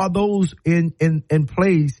 Who are those in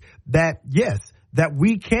place that, yes, that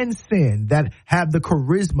we can send, that have the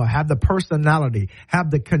charisma, have the personality,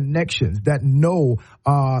 have the connections, that know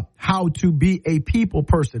how to be a people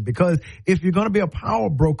person? Because if you're going to be a power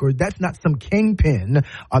broker, that's not some kingpin,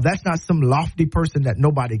 that's not some lofty person that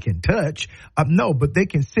nobody can touch. No, but they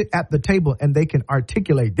can sit at the table and they can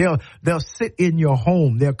articulate. They'll sit in your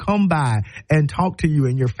home. They'll come by and talk to you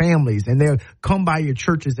and your families, and they'll come by your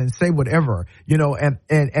churches and say whatever,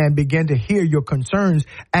 and begin to hear your concerns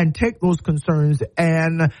and take those concerns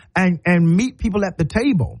and meet people at the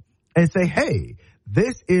table and say, hey,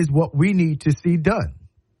 this is what we need to see done,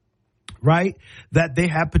 right? That they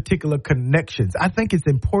have particular connections. I think it's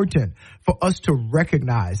important for us to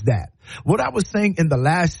recognize that. What I was saying in the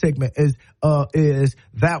last segment is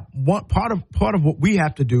that one part of what we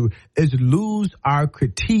have to do is lose our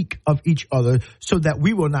critique of each other so that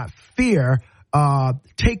we will not fear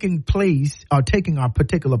taking our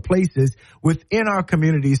particular places within our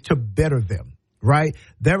communities to better them. Right?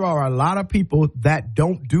 There are a lot of people that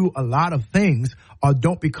don't do a lot of things, or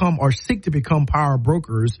don't become or seek to become power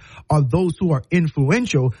brokers, or those who are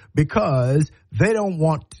influential, because they don't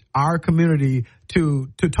want our community to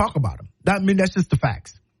talk about them. That's just the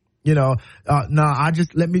facts.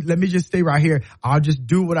 Let me just stay right here. I'll just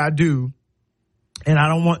do what I do. And I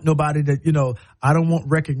don't want nobody to, I don't want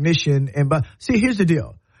recognition. But see, here's the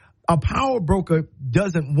deal. A power broker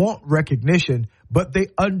doesn't want recognition, but they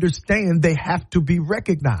understand they have to be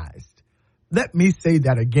recognized. Let me say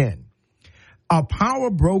that again. A power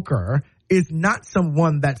broker is not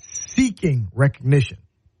someone that's seeking recognition,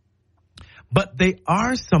 but they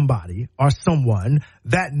are somebody or someone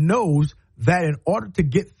that knows that in order to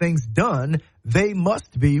get things done, they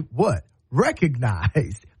must be what?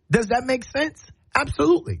 Recognized. Does that make sense?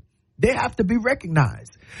 Absolutely. They have to be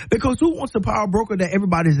recognized. Because who wants a power broker that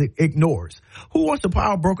everybody ignores? Who wants a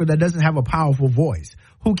power broker that doesn't have a powerful voice?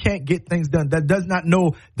 Who can't get things done? That does not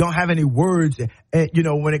know, don't have any words,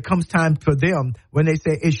 when it comes time for them, when they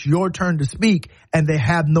say it's your turn to speak and they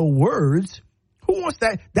have no words. Who wants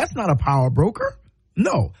that? That's not a power broker.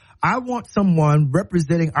 No, I want someone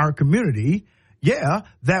representing our community. Yeah,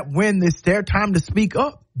 that when it's their time to speak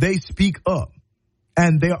up, they speak up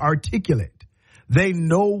and they're articulate. They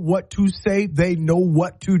know what to say. They know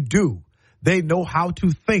what to do. They know how to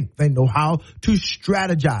think. They know how to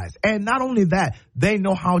strategize. And not only that, they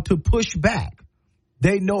know how to push back.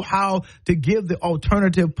 They know how to give the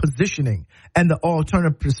alternative positioning and the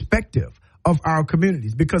alternative perspective of our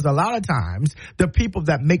communities. Because a lot of times, the people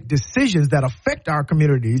that make decisions that affect our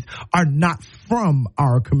communities are not from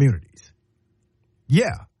our communities.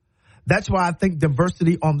 Yeah. That's why I think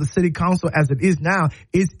diversity on the city council as it is now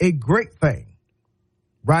is a great thing.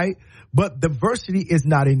 Right? But diversity is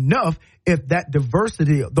not enough if that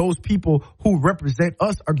diversity, those people who represent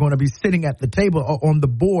us are going to be sitting at the table or on the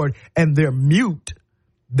board and they're mute.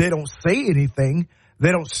 They don't say anything.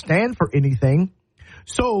 They don't stand for anything.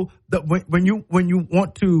 So when you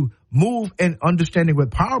want to move in understanding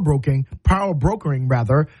with power brokering,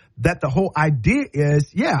 that the whole idea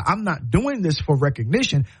is, I'm not doing this for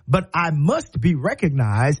recognition, but I must be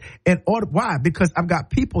recognized in order. Why? Because I've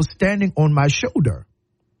got people standing on my shoulder.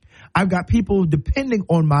 I've got people depending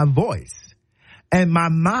on my voice and my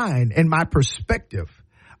mind and my perspective.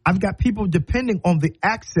 I've got people depending on the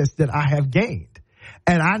access that I have gained.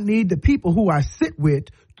 And I need the people who I sit with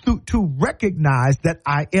to recognize that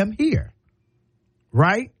I am here.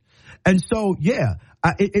 Right? And so,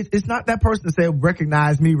 it's not that person to say,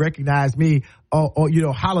 recognize me,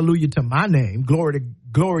 or hallelujah to my name, glory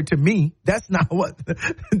to me. That's not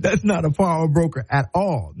a power broker at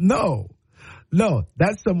all. No,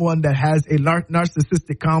 that's someone that has a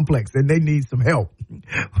narcissistic complex and they need some help.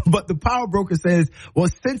 But the power broker says, well,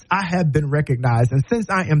 since I have been recognized and since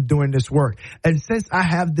I am doing this work and since I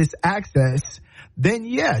have this access, then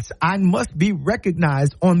yes, I must be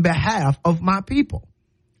recognized on behalf of my people.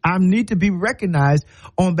 I need to be recognized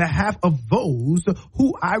on behalf of those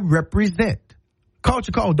who I represent.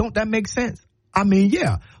 Culture call, don't that make sense? I mean,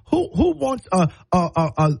 Who wants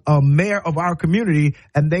a mayor of our community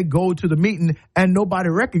and they go to the meeting and nobody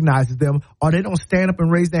recognizes them or they don't stand up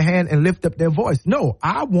and raise their hand and lift up their voice? No,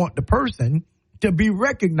 I want the person to be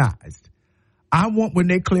recognized. I want when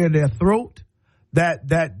they clear their throat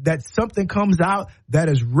that something comes out that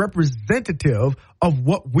is representative of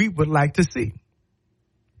what we would like to see.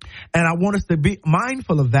 And I want us to be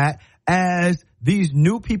mindful of that as these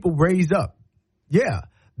new people raise up. Yeah.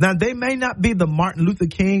 Now, they may not be the Martin Luther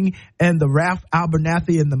King and the Ralph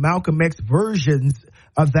Abernathy and the Malcolm X versions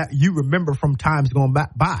of that you remember from times gone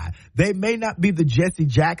by. They may not be the Jesse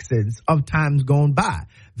Jacksons of times gone by.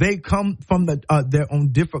 They come from their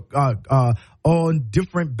own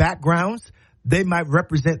different backgrounds. They might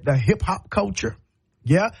represent the hip hop culture.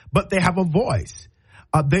 Yeah, but they have a voice.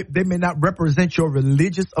 They may not represent your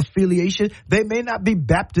religious affiliation. They may not be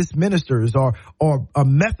Baptist ministers or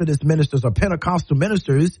Methodist ministers or Pentecostal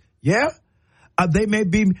ministers. Yeah. They may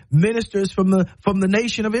be ministers from the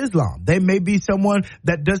Nation of Islam. They may be someone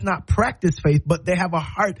that does not practice faith, but they have a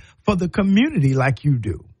heart for the community like you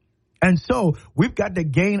do. And so we've got to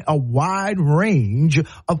gain a wide range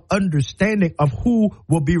of understanding of who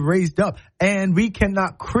will be raised up. And we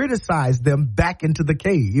cannot criticize them back into the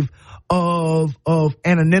cave of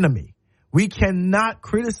anonymity. We cannot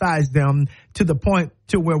criticize them to the point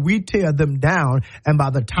to where we tear them down. And by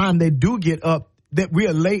the time they do get up, that we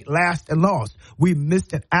are late, last, and lost. We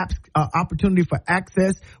missed an opportunity for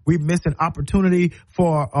access. We missed an opportunity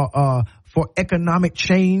for economic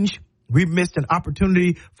change. We missed an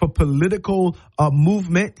opportunity for political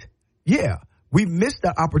movement. Yeah, we missed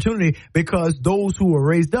that opportunity because those who were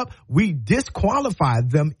raised up, we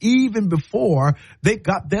disqualified them even before they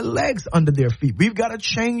got their legs under their feet. We've got to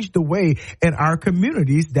change the way in our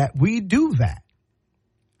communities that we do that.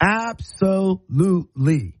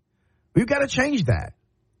 Absolutely. We've got to change that.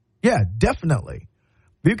 Yeah, definitely.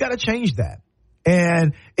 We've got to change that.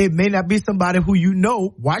 And it may not be somebody who you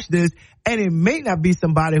know, watch this, and it may not be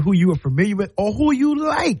somebody who you are familiar with or who you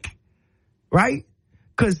like, right?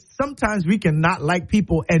 Because sometimes we can not like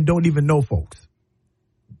people and don't even know folks.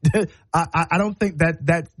 I don't think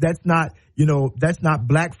that's not, that's not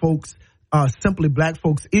black folks, simply black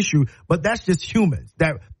folks issue, but that's just humans,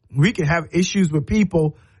 that we can have issues with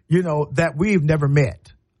people, that we've never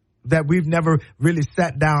met, that we've never really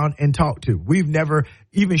sat down and talked to. We've never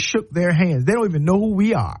even shook their hands. They don't even know who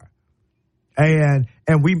we are. And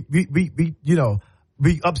we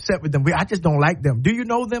upset with them. I just don't like them. Do you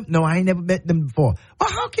know them? No, I ain't never met them before. Well,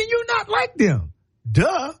 how can you not like them?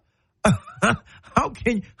 Duh. How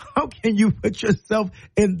can you put yourself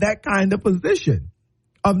in that kind of position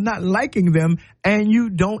of not liking them and you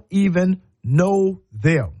don't even know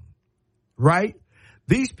them, right?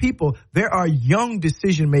 These people, there are young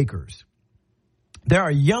decision makers. There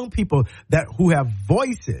are young people who have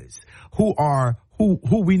voices, who are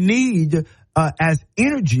who we need as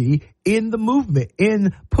energy in the movement,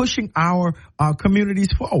 in pushing our communities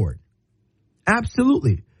forward.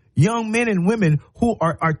 Absolutely. Young men and women who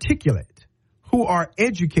are articulate, who are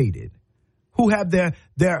educated, who have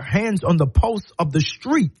their hands on the pulse of the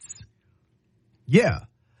streets. Yeah.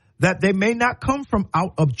 That they may not come from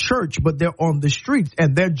out of church, but they're on the streets,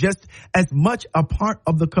 and they're just as much a part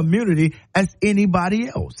of the community as anybody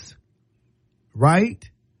else. Right?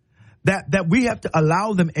 That we have to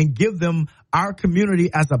allow them and give them our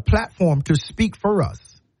community as a platform to speak for us.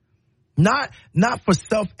 Not for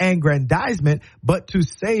self-aggrandizement, but to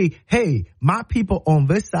say, hey, my people on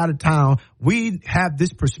this side of town, we have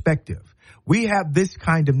this perspective. We have this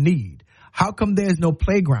kind of need. How come there's no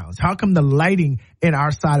playgrounds? How come the lighting in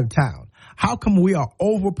our side of town? How come we are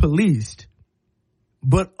over-policed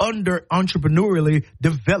but under-entrepreneurially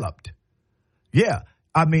developed? Yeah.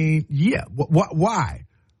 I mean, yeah. Why?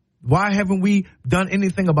 Why haven't we done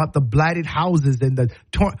anything about the blighted houses and the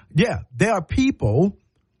torn? Yeah, there are people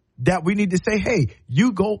that we need to say, hey,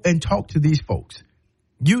 you go and talk to these folks.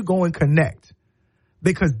 You go and connect.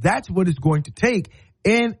 Because that's what it's going to take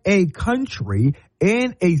in a country,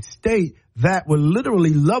 in a state that would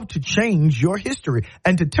literally love to change your history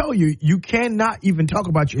and to tell you, you cannot even talk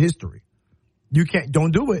about your history. You can't,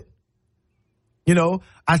 don't do it. You know,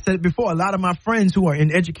 I said it before, a lot of my friends who are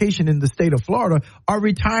in education in the state of Florida are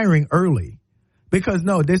retiring early. Because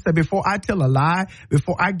no, they said, before I tell a lie,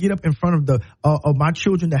 before I get up in front of of my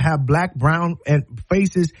children that have black, brown and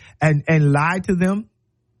faces and lie to them,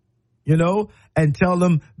 you know, and tell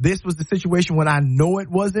them this was the situation when I know it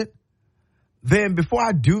wasn't, then before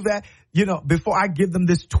I do that, you know, before I give them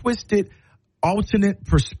this twisted, alternate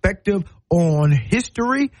perspective on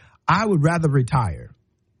history, I would rather retire.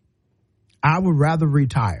 I would rather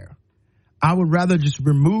retire. I would rather just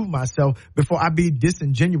remove myself before I be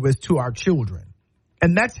disingenuous to our children.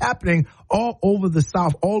 And that's happening all over the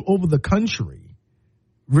South, all over the country,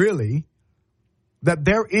 really, that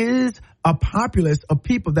there is a populace of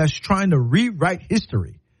people that's trying to rewrite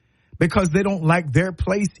history because they don't like their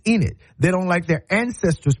place in it. They don't like their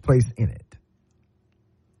ancestors' place in it.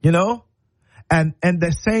 You know? And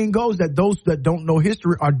the saying goes that those that don't know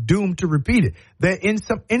history are doomed to repeat it. That in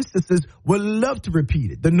some instances would love to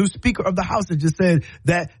repeat it. The new Speaker of the House has just said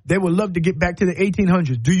that they would love to get back to the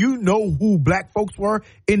 1800s. Do you know who black folks were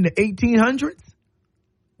in the 1800s?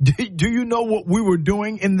 Do you know what we were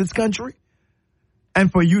doing in this country? And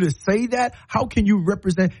for you to say that, how can you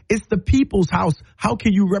represent? It's the people's house. How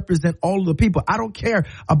can you represent all of the people? I don't care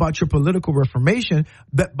about your political reformation,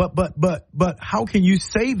 but how can you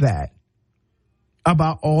say that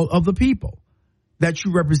about all of the people that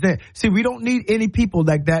you represent? See, we don't need any people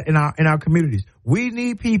like that in our communities. We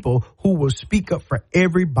need people who will speak up for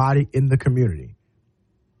everybody in the community.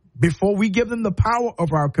 Before we give them the power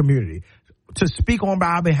of our community to speak on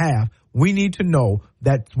our behalf, we need to know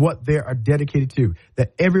that's what they are dedicated to,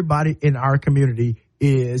 that everybody in our community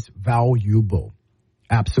is valuable.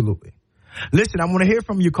 Absolutely. Listen, I want to hear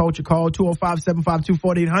from you, Culture Call,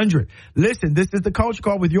 205-752-4800. Listen, this is the Culture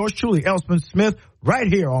Call with yours truly, L. Spencer Smith, right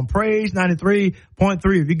here on Praise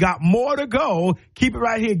 93.3. If you got more to go, keep it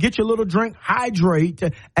right here. Get your little drink, hydrate,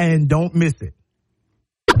 and don't miss it.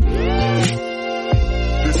 This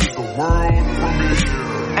is the world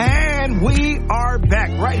premiere. And we are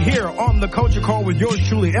back right here on the Culture Call with yours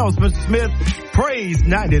truly, L. Spencer Smith, Praise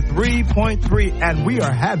 93.3, and we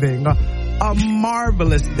are having a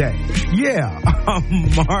marvelous day. Yeah, a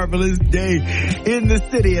marvelous day in the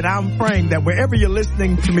city. And I'm praying that wherever you're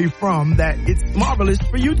listening to me from, that it's marvelous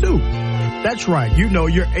for you too. That's right. You know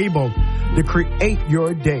you're able to create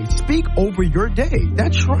your day. Speak over your day.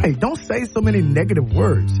 That's right. Don't say so many negative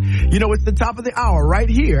words. You know, it's the top of the hour right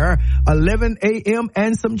here, 11 a.m.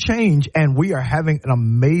 and some change. And we are having an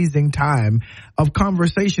amazing time of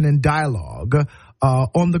conversation and dialogue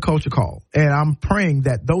on the Culture Call. And I'm praying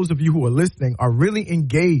that those of you who are listening are really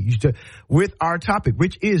engaged with our topic,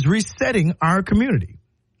 which is resetting our community.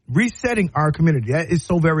 Resetting our community. That is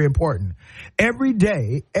so very important. Every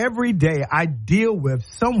day, I deal with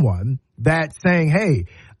someone that's saying, hey,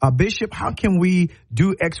 Bishop, how can we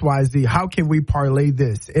do X, Y, Z? How can we parlay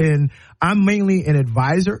this? And I'm mainly an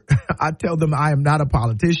advisor. I tell them I am not a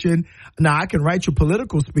politician. Now, I can write you a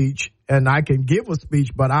political speech and I can give a speech,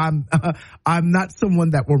 but I'm not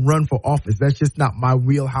someone that will run for office. That's just not my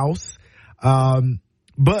wheelhouse.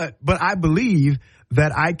 But I believe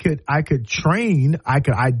that I could train, I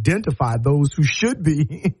could identify those who should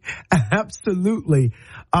be. Absolutely.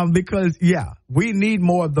 Because yeah, we need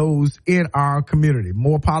more of those in our community,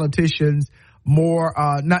 more politicians, more,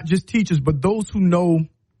 not just teachers, but those who know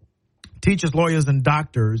teachers, lawyers, and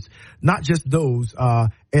doctors, not just those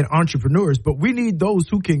and entrepreneurs, but we need those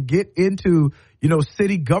who can get into,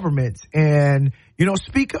 city governments and,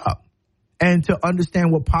 speak up and to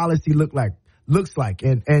understand what policy looks like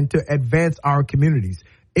and to advance our communities.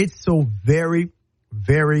 It's so very,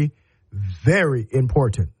 very, very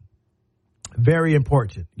important. Very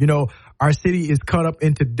important. Our city is cut up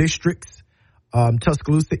into districts.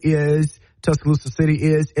 Tuscaloosa City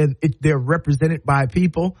is, and they're represented by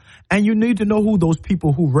people. And you need to know who those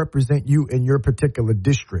people who represent you in your particular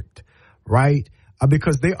district, right?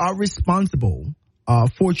 Because they are responsible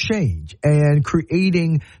for change and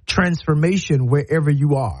creating transformation wherever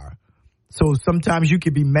you are. So sometimes you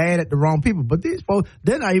could be mad at the wrong people, but these folks,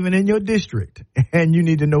 they're not even in your district, and you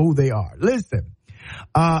need to know who they are. Listen,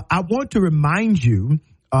 I want to remind you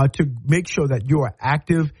to make sure that you are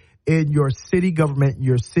active in your city government,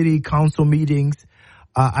 your city council meetings.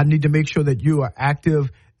 I need to make sure that you are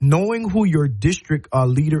active, knowing who your district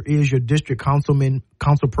leader is, your district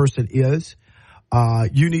councilperson is.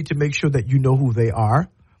 You need to make sure that you know who they are.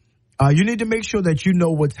 You need to make sure that you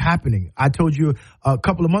know what's happening. I told you a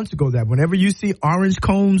couple of months ago that whenever you see orange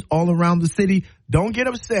cones all around the city, don't get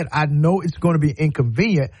upset. I know it's going to be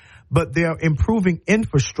inconvenient, but they're improving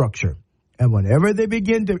infrastructure. And whenever they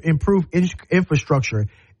begin to improve infrastructure,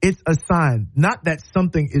 it's a sign, not that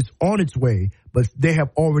something is on its way, but they have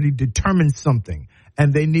already determined something.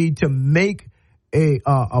 And they need to make a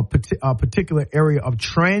particular area of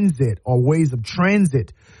transit or ways of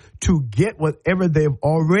transit to get whatever they've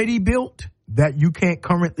already built that you can't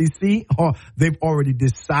currently see, or they've already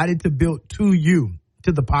decided to build to you,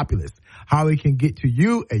 to the populace, how it can get to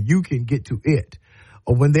you and you can get to it.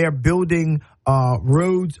 Or when they're building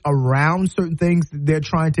roads around certain things, they're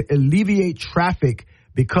trying to alleviate traffic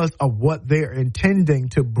because of what they're intending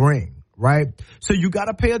to bring, right? So you got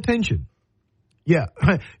to pay attention. Yeah,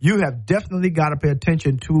 you have definitely got to pay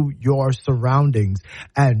attention to your surroundings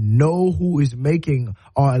and know who is making,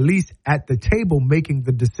 or at least at the table, making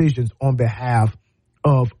the decisions on behalf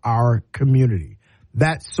of our community.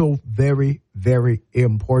 That's so very, very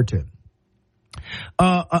important.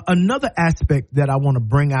 Another aspect that I want to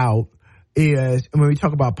bring out is, when we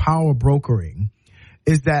talk about power brokering,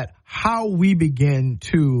 is that how we begin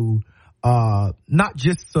to not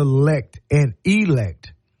just select and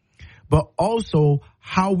elect, but also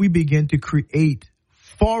how we begin to create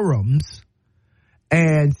forums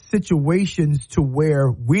and situations to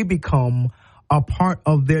where we become a part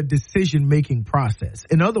of their decision-making process.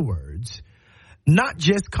 In other words, not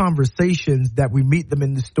just conversations that we meet them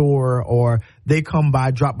in the store or they come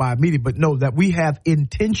by, drop by a meeting, but no, that we have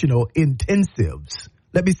intentional intensives.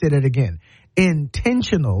 Let me say that again.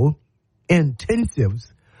 Intentional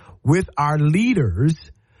intensives with our leaders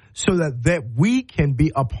so that we can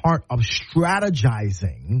be a part of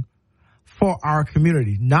strategizing for our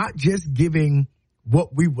community, not just giving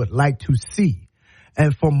what we would like to see.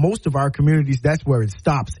 And for most of our communities, that's where it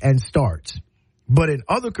stops and starts. But in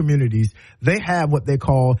other communities, they have what they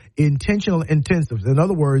call intentional intensives. In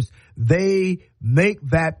other words, they make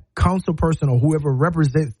that council person or whoever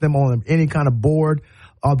represents them on any kind of board,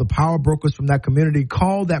 the power brokers from that community,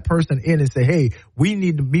 call that person in and say, hey, we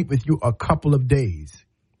need to meet with you a couple of days.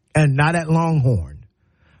 And not at Longhorn.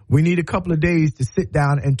 We need a couple of days to sit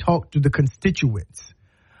down and talk to the constituents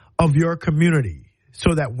of your community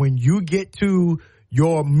so that when you get to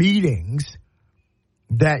your meetings,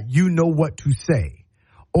 that you know what to say,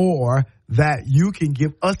 or that you can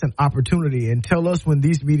give us an opportunity and tell us when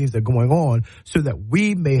these meetings are going on so that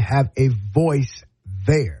we may have a voice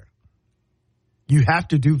there. You have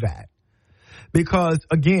to do that because,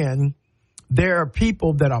 again, there are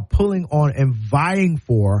people that are pulling on and vying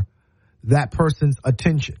for that person's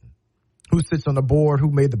attention. Who sits on the board,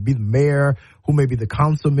 who may be the mayor, who may be the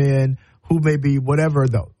councilman, who may be whatever,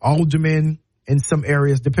 the alderman in some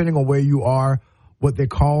areas, depending on where you are, what they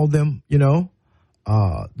call them,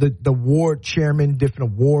 the ward chairman,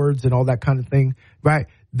 different wards and all that kind of thing, right?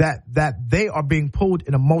 That they are being pulled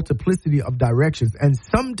in a multiplicity of directions. And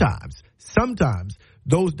sometimes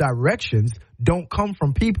those directions don't come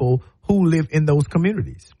from people who live in those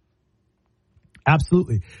communities.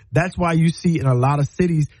 Absolutely. That's why you see in a lot of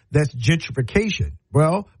cities that's gentrification.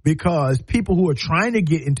 Well, because people who are trying to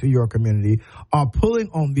get into your community are pulling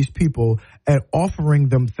on these people and offering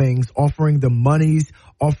them things, offering them monies,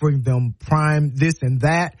 offering them prime this and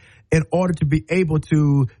that in order to be able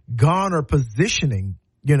to garner positioning,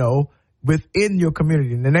 within your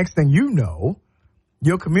community. And the next thing you know,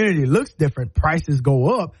 your community looks different, prices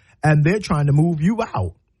go up, and they're trying to move you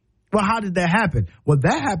out. Well, how did that happen? Well,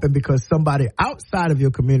 that happened because somebody outside of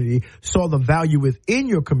your community saw the value within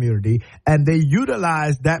your community, and they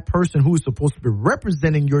utilized that person who is supposed to be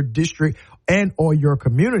representing your district and or your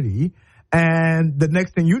community. And the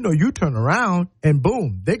next thing you know, you turn around and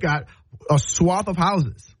boom, they got a swath of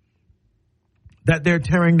houses that they're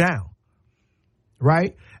tearing down,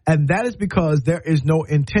 right? And that is because there is no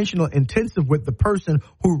intentional intensive with the person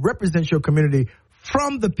who represents your community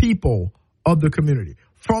from the people of the community,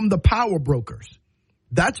 from the power brokers.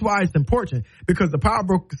 That's why it's important, because the power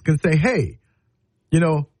brokers can say, hey, you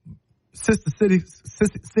know, sister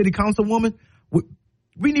city councilwoman,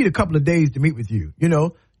 we need a couple of days to meet with you, you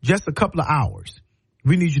know, just a couple of hours.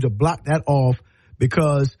 We need you to block that off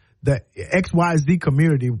because the XYZ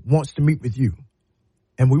community wants to meet with you.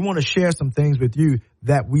 And we want to share some things with you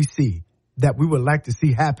that we see, that we would like to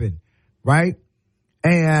see happen, right?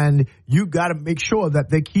 And you got to make sure that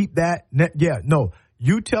they keep that.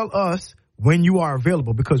 You tell us when you are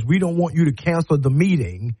available, because we don't want you to cancel the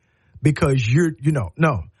meeting because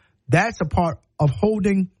no. That's a part of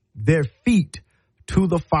holding their feet to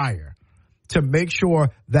the fire to make sure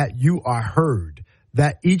that you are heard,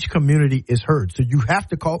 that each community is heard. So you have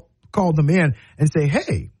to call them in and say,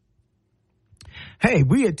 hey,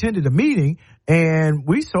 we attended a meeting and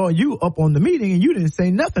we saw you up on the meeting and you didn't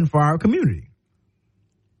say nothing for our community.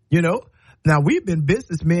 You know, now we've been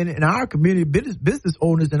businessmen in our community, business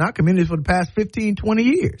owners in our community for the past 15, 20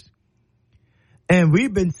 years. And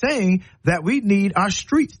we've been saying that we need our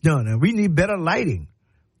streets done and we need better lighting.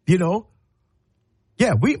 You know,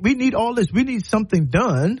 yeah, we need all this. We need something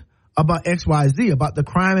done about XYZ, about the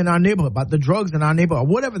crime in our neighborhood, about the drugs in our neighborhood,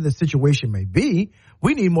 whatever the situation may be.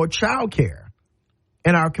 We need more child care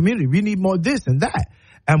in our community. We need more this and that.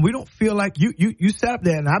 And we don't feel like you sat up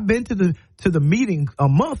there, and I've been to the meeting a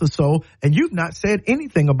month or so, and you've not said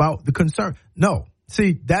anything about the concern. No,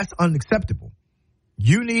 see, that's unacceptable.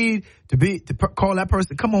 You need to call that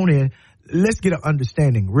person, come on in. Let's get an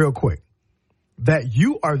understanding real quick that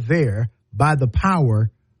you are there by the power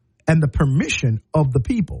and the permission of the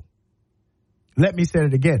people. Let me say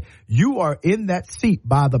it again. You are in that seat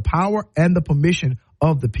by the power and the permission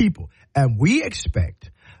of the people. And we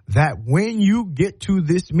expect that when you get to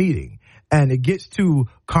this meeting and it gets to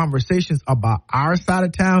conversations about our side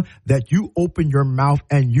of town, that you open your mouth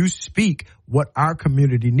and you speak what our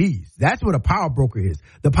community needs. That's what a power broker is.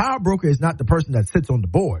 The power broker is not the person that sits on the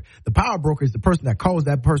board. The power broker is the person that calls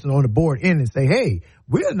that person on the board in and say, hey,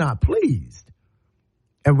 we're not pleased.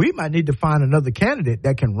 And we might need to find another candidate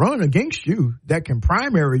that can run against you, that can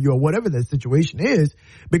primary you or whatever the situation is,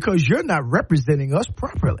 because you're not representing us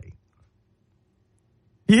properly.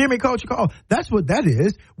 You hear me, Coach Call? That's what that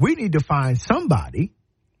is. We need to find somebody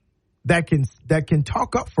that can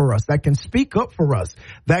talk up for us, that can speak up for us,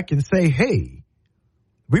 that can say, hey,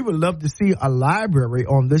 we would love to see a library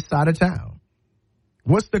on this side of town.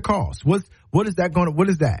 What's the cost? What is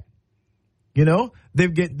that? You know, they're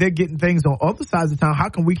getting things on other sides of town. How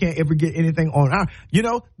come we can't ever get anything on our, you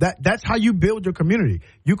know, that's how you build your community.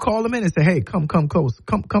 You call them in and say, hey, come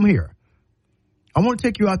here. I want to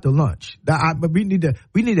take you out to lunch. But we need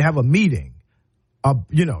to have a meeting.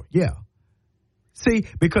 See,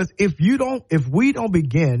 because if we don't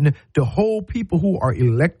begin to hold people who are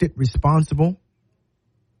elected responsible,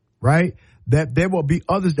 right, that there will be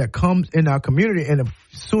others that comes in our community, and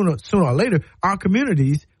sooner or later, our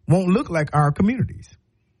communities won't look like our communities.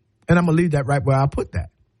 And I'm going to leave that right where I put that.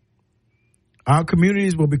 Our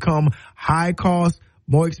communities will become high cost,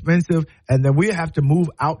 more expensive, and then we have to move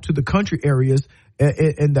out to the country areas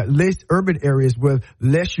in the less urban areas with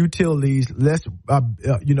less utilities, less,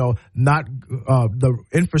 not the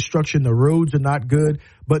infrastructure and the roads are not good,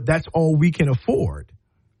 but that's all we can afford.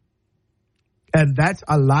 And that's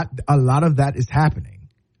a lot of that is happening.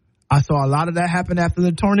 I saw a lot of that happen after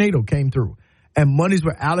the tornado came through and monies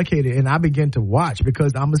were allocated, and I began to watch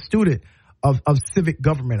because I'm a student of civic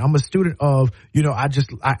government. I'm a student of,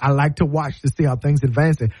 I like to watch to see how things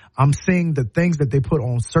advance. I'm seeing the things that they put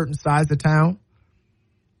on certain sides of town.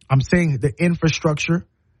 I'm seeing the infrastructure.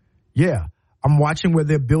 Yeah. I'm watching where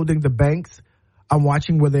they're building the banks. I'm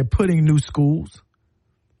watching where they're putting new schools.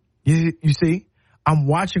 You see? I'm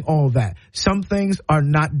watching all that. Some things are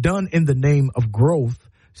not done in the name of growth.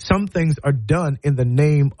 Some things are done in the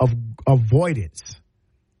name of avoidance.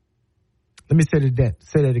 Let me say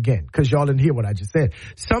that again, because y'all didn't hear what I just said.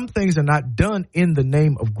 Some things are not done in the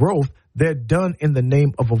name of growth. They're done in the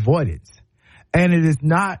name of avoidance. And it is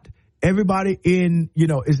not, everybody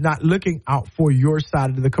is not looking out for your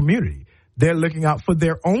side of the community. They're looking out for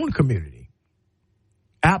their own community.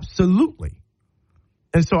 Absolutely.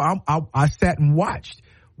 And so I sat and watched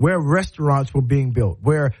where restaurants were being built,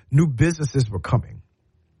 where new businesses were coming,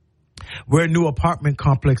 where new apartment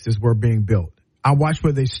complexes were being built. I watched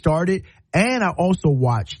where they started, and I also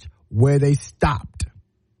watched where they stopped,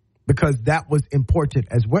 because that was important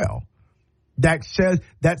as well. That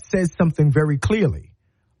says something very clearly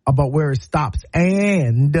about where it stops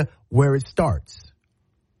and where it starts.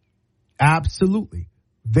 Absolutely.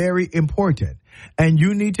 Very important. And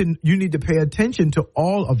you need to pay attention to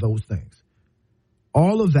all of those things.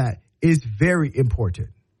 All of that is very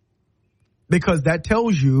important, because that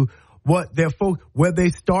tells you what where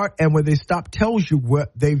they start and where they stop tells you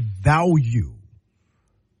what they value,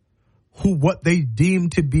 what they deem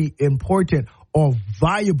to be important or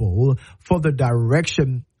valuable for the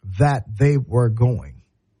direction that they were going.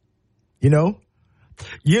 You know,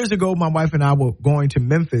 years ago, my wife and I were going to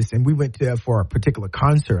Memphis, and we went there for a particular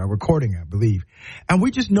concert, a recording, I believe. And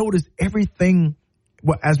we just noticed everything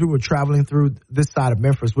as we were traveling through this side of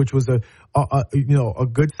Memphis, which was a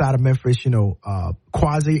good side of Memphis,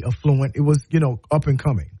 quasi affluent. It was, up and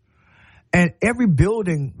coming. And every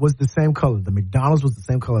building was the same color. The McDonald's was the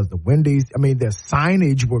same color as the Wendy's. I mean, their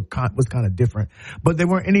signage was kind of different, but there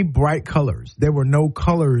weren't any bright colors. There were no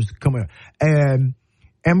colors coming up. And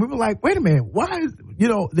we were like, wait a minute, why is,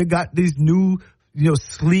 they got these new,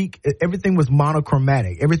 sleek, everything was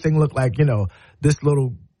monochromatic. Everything looked like, this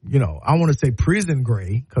little, I want to say prison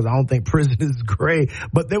gray, because I don't think prison is gray,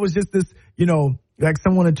 but there was just this, like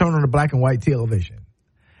someone had turned on a black and white television.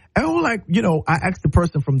 And we were like, I asked the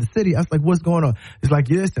person from the city, I was like, what's going on? It's like,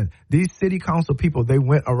 listen, these city council people, they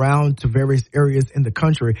went around to various areas in the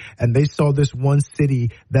country, and they saw this one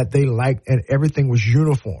city that they liked, and everything was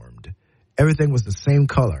uniformed. Everything was the same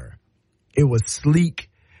color. It was sleek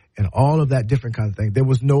and all of that different kind of thing.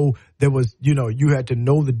 You had to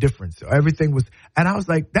know the difference. Everything was, and I was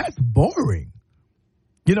like, that's boring.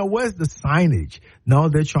 Where's the signage? No,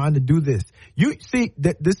 they're trying to do this. You see,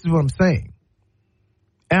 this is what I'm saying.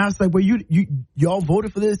 And I was like, well, y'all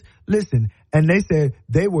voted for this? Listen. And they said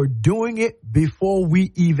they were doing it before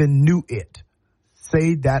we even knew it.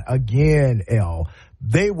 Say that again, L.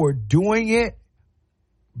 They were doing it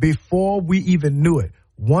before we even knew it.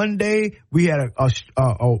 One day we had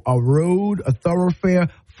a road, a thoroughfare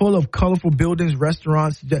full of colorful buildings,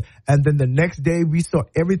 restaurants. And then the next day we saw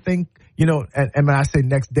everything, and when I say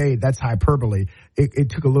next day, that's hyperbole. It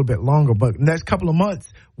took a little bit longer, but next couple of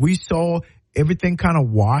months we saw everything kind of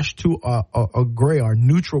washed to a gray or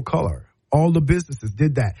neutral color. All the businesses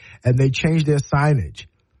did that, and they changed their signage.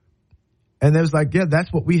 And it was like, yeah,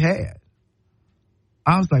 that's what we had.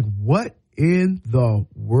 I was like, what in the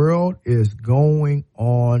world is going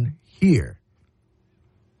on here?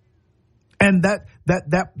 And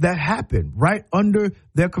that happened right under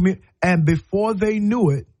their community. And before they knew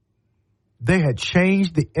it, they had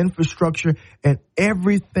changed the infrastructure and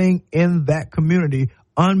everything in that community,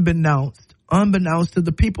 unbeknownst to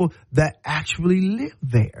the people that actually live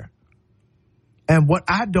there. And what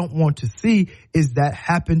I don't want to see is that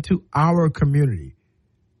happen to our community.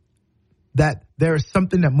 That there is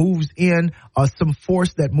something that moves in, or some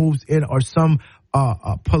force that moves in, or some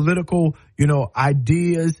political,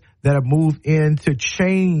 ideas that have moved in to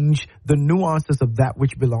change the nuances of that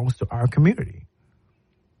which belongs to our community.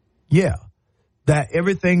 Yeah, that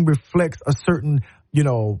everything reflects a certain,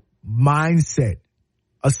 mindset,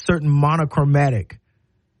 a certain monochromatic,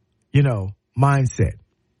 mindset.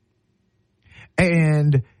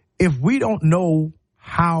 And if we don't know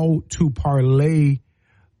how to parlay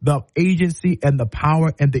the agency and the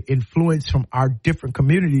power and the influence from our different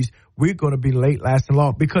communities, we're going to be late lasting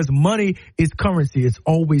long, because money is currency. It's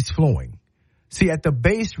always flowing. See, at the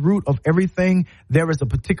base root of everything, there is a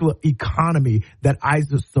particular economy that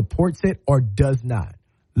either supports it or does not.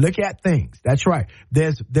 Look at things. That's right.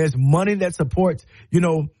 There's money that supports,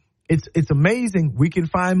 it's amazing. We can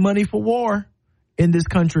find money for war in this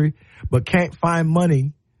country, but can't find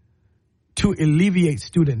money to alleviate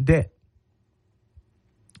student debt.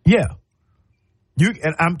 Yeah.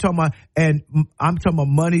 I'm talking about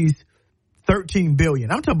money's $13 billion.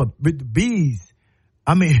 I'm talking about the bees.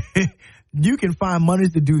 I mean, you can find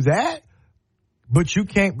monies to do that, but you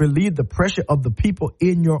can't relieve the pressure of the people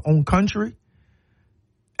in your own country.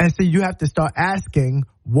 And so you have to start asking,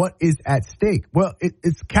 what is at stake? Well,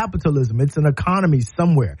 it's capitalism. It's an economy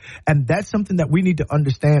somewhere. And that's something that we need to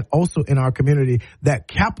understand also in our community, that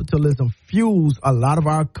capitalism fuels a lot of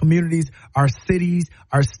our communities, our cities,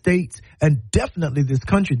 our states, and definitely this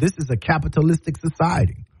country. This is a capitalistic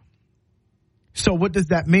society. So what does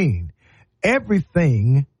that mean?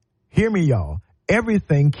 Everything, hear me, y'all,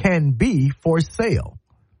 everything can be for sale.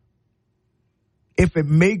 If it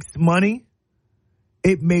makes money,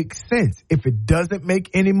 it makes sense. If it doesn't make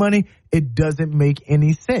any money, it doesn't make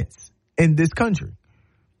any sense in this country.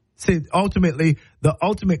 See, ultimately, the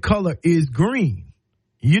ultimate color is green.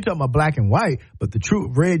 You're talking about black and white, but the true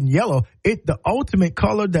red and yellow, the ultimate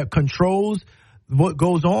color that controls what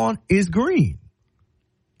goes on is green.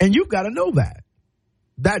 And you've got to know that.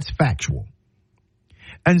 That's factual.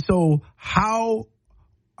 And so how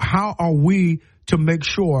are we to make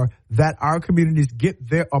sure that our communities get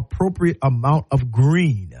their appropriate amount of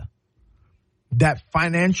green? That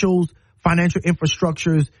financial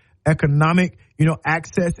infrastructures, economic,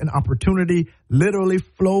 access and opportunity literally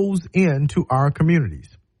flows into our communities.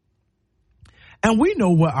 And we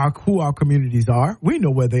know who our communities are. We know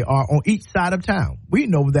where they are on each side of town. We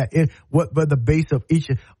know that where the base of each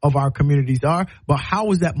of our communities are. But how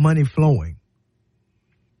is that money flowing?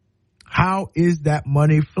 How is that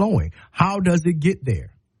money flowing? How does it get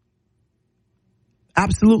there?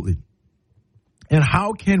 Absolutely. And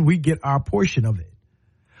how can we get our portion of it?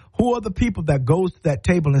 Who are the people that goes to that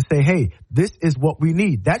table and say, hey, this is what we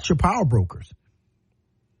need? That's your power brokers.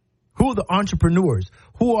 Who are the entrepreneurs?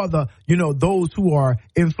 Who are the, those who are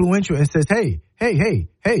influential and says, hey,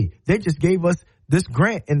 they just gave us this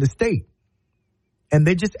grant in the state. And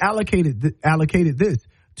they just allocated this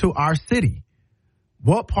to our city.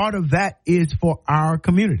 What part of that is for our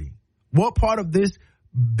community? What part of this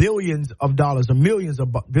billions of dollars or millions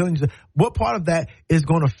of billions, what part of that is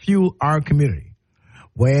going to fuel our community?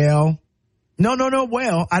 Well, no.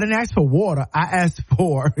 Well, I didn't ask for water. I'm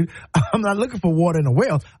not looking for water in a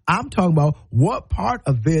well. I'm talking about what part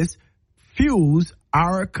of this fuels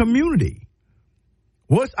our community.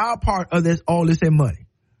 What's our part of this, all this and money?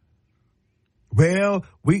 Well,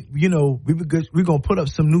 we're going to put up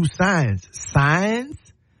some new signs. Signs?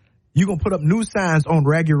 You're going to put up new signs on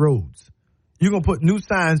ragged roads. You're going to put new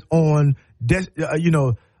signs on,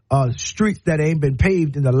 streets that ain't been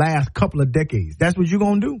paved in the last couple of decades. That's what you're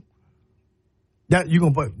going to do. That you're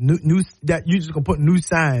going to put you're just going to put new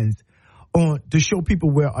signs on to show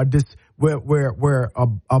people where a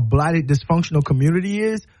blighted, dysfunctional community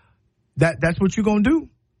is. That's what you're going to do.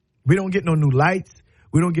 We don't get no new lights.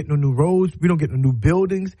 We don't get no new roads. We don't get no new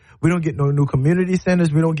buildings. We don't get no new community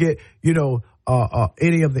centers. We don't get,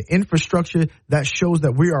 any of the infrastructure that shows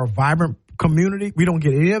that we are a vibrant community. We don't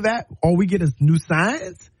get any of that. All we get is new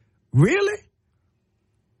signs. Really?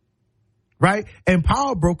 Right? And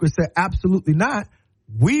power brokers said, absolutely not.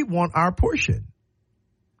 We want our portion.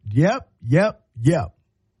 Yep.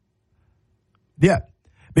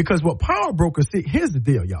 Because what power brokers say, here's the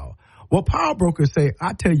deal, y'all. What power brokers say,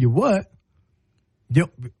 I tell you what,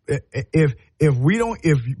 if we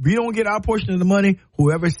don't get our portion of the money,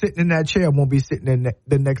 whoever's sitting in that chair won't be sitting in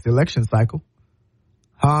the next election cycle.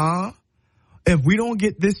 Huh? If we don't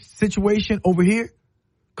get this situation over here,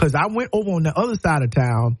 because I went over on the other side of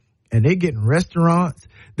town and they're getting restaurants,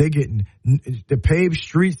 they're getting the paved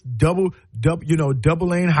streets, double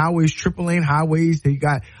lane highways, triple lane highways. They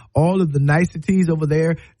got all of the niceties over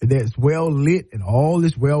there that's well lit and all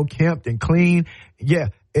is well kept and clean. Yeah.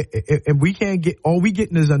 And we can't get, all we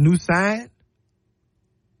getting is a new sign.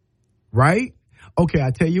 Right? Okay.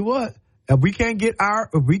 I tell you what, if we can't get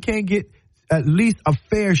at least a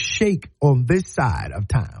fair shake on this side of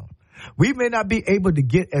town, we may not be able to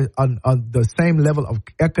get the same level of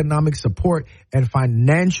economic support and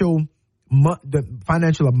financial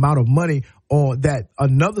amount of money on that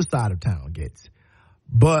another side of town gets.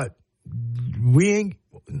 But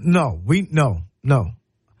no.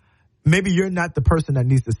 Maybe you're not the person that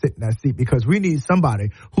needs to sit in that seat, because we need somebody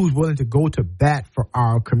who's willing to go to bat for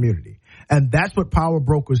our community. And that's what power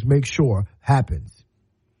brokers make sure happens.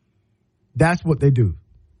 That's what they do.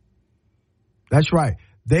 That's right.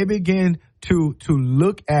 They begin to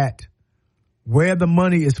look at where the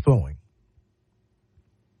money is flowing.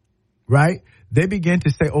 Right? They begin to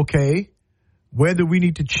say, okay, where do we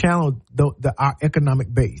need to channel our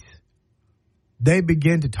economic base? They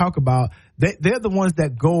begin to talk about, they're the ones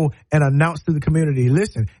that go and announce to the community,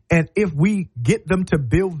 listen, and if we get them to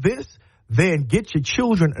build this, then get your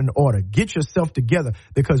children in order. Get yourself together,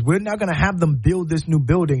 because we're not going to have them build this new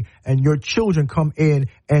building and your children come in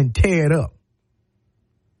and tear it up.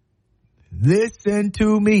 Listen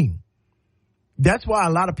to me. That's why a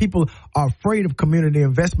lot of people are afraid of community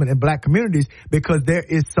investment in black communities, because there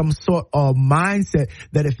is some sort of mindset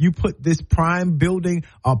that if you put this prime building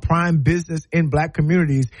or prime business in black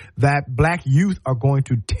communities, that black youth are going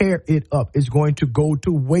to tear it up. It's going to go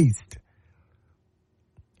to waste.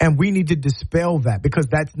 And we need to dispel that, because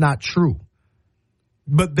that's not true.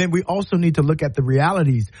 But then we also need to look at the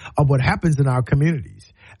realities of what happens in our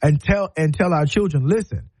communities and tell our children,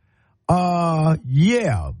 listen,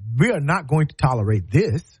 yeah, we are not going to tolerate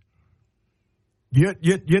this.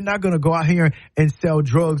 You're not going to go out here and sell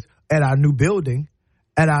drugs at our new building,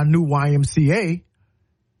 at our new YMCA.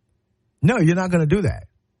 No, you're not going to do that.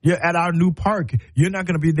 You're at our new park. You're not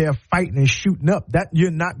going to be there fighting and shooting up.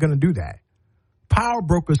 You're not going to do that. Power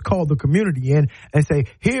brokers call the community in and say,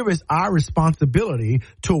 here is our responsibility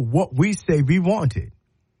to what we say we wanted.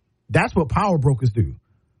 That's what power brokers do.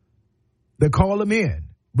 They call them in,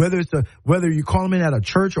 whether you call them in at a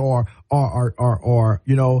church or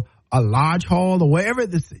you know, a lodge hall or wherever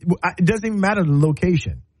it doesn't even matter the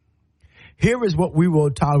location. Here is what we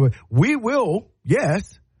will tolerate. We will,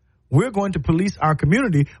 yes, we're going to police our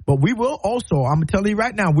community, but we will also, I'm going to tell you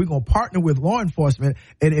right now, we're going to partner with law enforcement.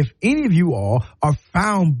 And if any of you all are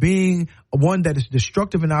found being one that is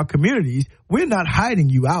destructive in our communities, we're not hiding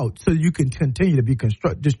you out so you can continue to be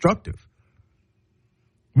destructive.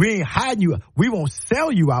 We ain't hiding you. We won't sell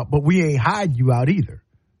you out, but we ain't hiding you out either.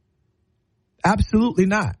 Absolutely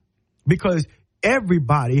not. Because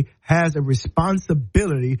everybody has a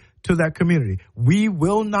responsibility to that community. We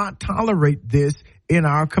will not tolerate this in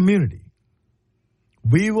our community.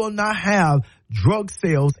 We will not have drug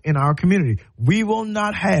sales in our community. We will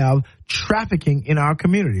not have trafficking in our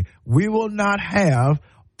community. We will not have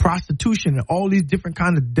prostitution and all these different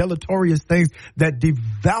kinds of deleterious things that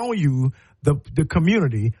devalue the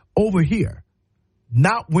community over here.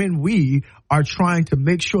 Not when we are trying to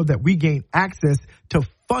make sure that we gain access to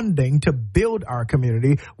funding to build our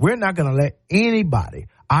community. We're not going to let anybody.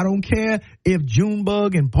 I don't care if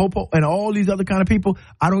Junebug and Popo and all these other kind of people.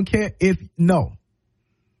 I don't care if, no.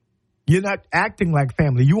 You're not acting like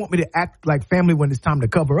family. You want me to act like family when it's time to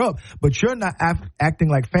cover up, but you're not acting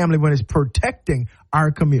like family when it's protecting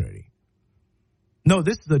our community. No,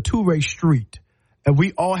 this is a two-way street. And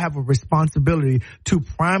we all have a responsibility to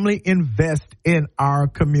primarily invest in our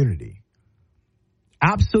community.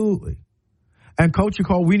 Absolutely. And Culture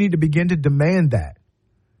Call, we need to begin to demand that.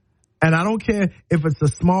 And I don't care if it's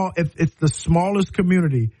if it's the smallest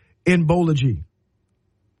community in Bolaji.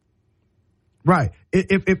 Right.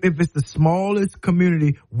 If it's the smallest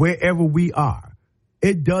community wherever we are,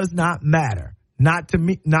 it does not matter. Not to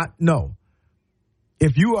me, no.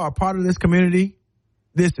 If you are a part of this community,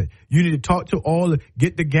 listen, you need to talk to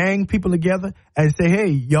get the gang people together and say, hey,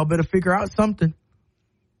 y'all better figure out something.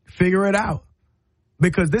 Figure it out.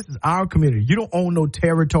 Because this is our community. You don't own no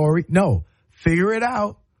territory. No, figure it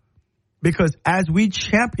out. Because as we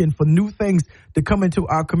champion for new things to come into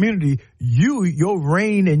our community, your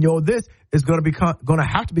reign and your this is going to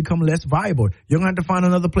have to become less viable. You're going to have to find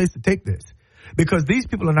another place to take this. Because these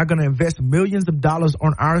people are not going to invest millions of dollars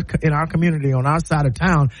in our community, on our side of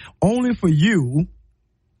town, only for you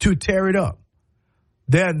to tear it up.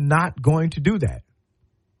 They're not going to do that.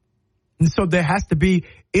 And so there has to be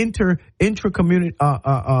intra-community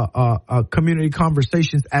community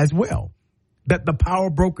conversations as well. That the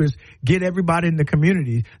power brokers get everybody in the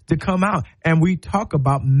community to come out and we talk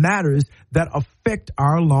about matters that affect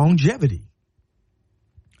our longevity.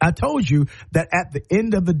 I told you that at the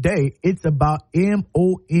end of the day, it's about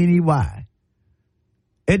money.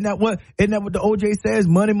 Isn't that what the OJ says?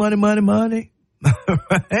 Money, money, money, money.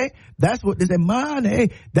 Right? That's what they said.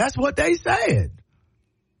 Money. That's what they said.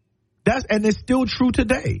 And it's still true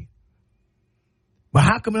today. But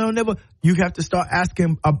how come you have to start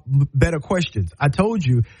asking better questions? I told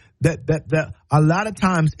you that a lot of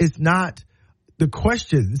times it's not the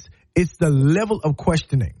questions, it's the level of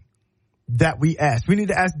questioning that we ask. We need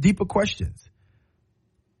to ask deeper questions.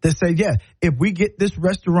 That say, yeah, if we get this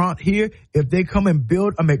restaurant here, if they come and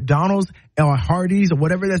build a McDonald's or a Hardee's or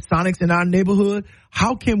whatever that Sonic's in our neighborhood,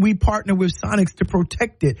 how can we partner with Sonic's to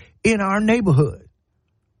protect it in our neighborhood?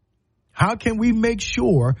 How can we make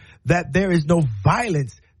sure that there is no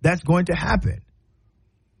violence that's going to happen?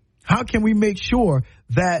 How can we make sure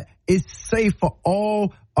that it's safe for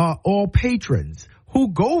all patrons who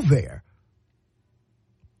go there?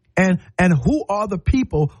 And who are the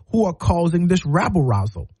people who are causing this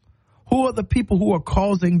rabble-rousel? Who are the people who are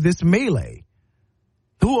causing this melee?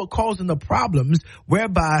 Who are causing the problems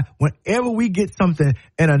whereby whenever we get something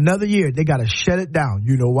in another year, they got to shut it down.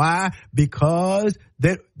 You know why? Because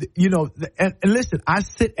and listen, I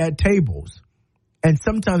sit at tables and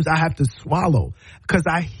sometimes I have to swallow because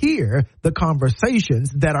I hear the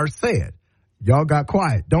conversations that are said. Y'all got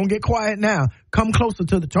quiet. Don't get quiet now. Come closer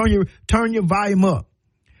to turn your volume up.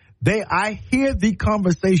 I hear the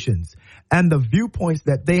conversations and the viewpoints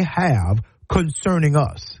that they have concerning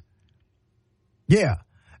us. Yeah.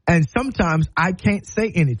 And sometimes I can't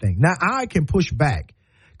say anything. Now I can push back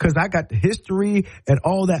because I got the history and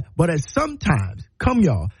all that. But sometimes, come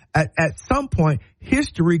y'all, At some point,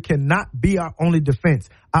 history cannot be our only defense.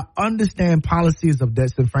 I understand policies of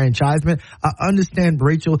disenfranchisement. I understand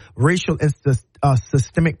racial and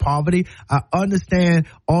systemic poverty. I understand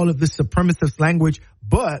all of this supremacist language,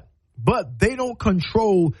 but they don't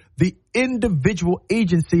control the individual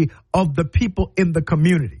agency of the people in the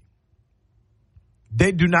community.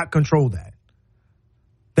 They do not control that.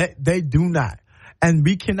 They do not. And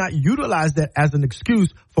we cannot utilize that as an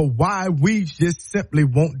excuse for why we just simply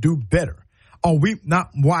won't do better. Or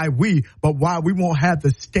but why we won't have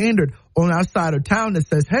the standard on our side of town that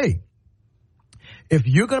says, hey, if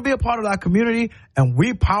you're going to be a part of our community and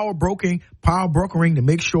we power brokering to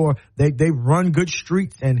make sure they run good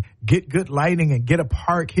streets and get good lighting and get a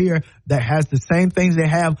park here that has the same things they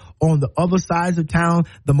have on the other sides of town,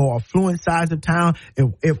 the more affluent sides of town.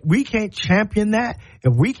 If we can't champion that,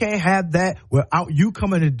 if we can't have that without you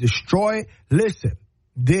coming to destroy it,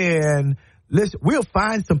 then we'll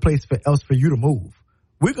find some place else for you to move.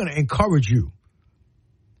 We're going to encourage you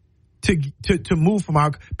to move from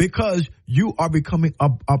because you are becoming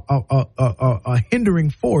a hindering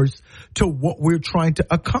force to what we're trying to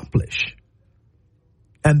accomplish.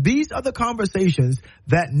 And these are the conversations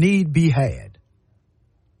that need be had.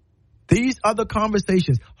 These are the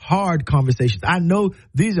conversations, hard conversations. I know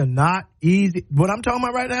these are not easy. What I'm talking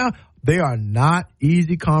about right now, they are not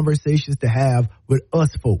easy conversations to have with us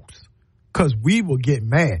folks because we will get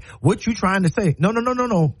mad. What you trying to say?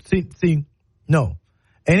 No. See, no.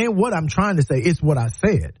 It ain't what I'm trying to say. It's what I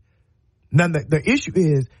said. Now, the issue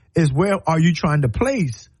is where are you trying to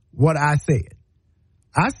place what I said?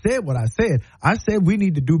 I said what I said. I said we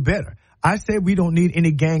need to do better. I said we don't need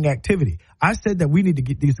any gang activity. I said that we need to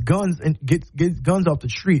get these guns and get guns off the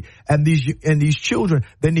street. And these children,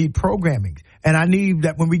 they need programming. And I need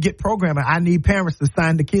that when we get programming, I need parents to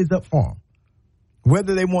sign the kids up for them,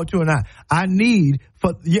 whether they want to or not. I need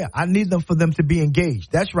them for them to be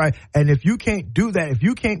engaged. That's right. And if you can't do that, if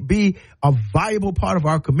you can't be a viable part of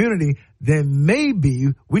our community, then maybe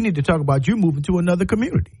we need to talk about you moving to another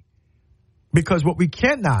community. Because what we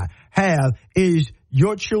cannot have is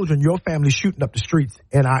your children, your family shooting up the streets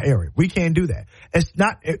in our area. We can't do that. It's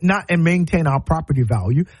not and maintain our property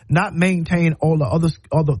value, not maintain all the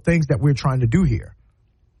other things that we're trying to do here.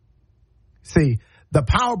 See, the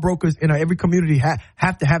power brokers in every community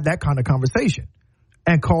have to have that kind of conversation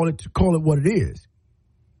and call it what it is.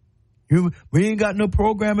 We ain't got no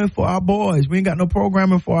programming for our boys. We ain't got no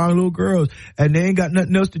programming for our little girls. And they ain't got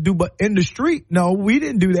nothing else to do but in the street. No, we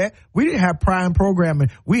didn't do that. We didn't have prime programming.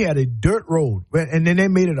 We had a dirt road. And then they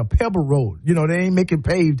made it a pebble road. They ain't make it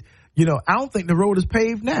paved. I don't think the road is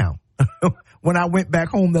paved now. When I went back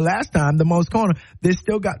home the last time, the most corner, they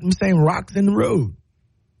still got them same rocks in the road.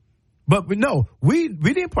 But no, we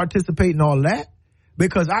didn't participate in all that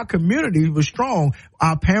because our community was strong.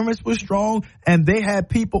 Our parents were strong, and they had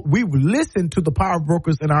people. We listened to the power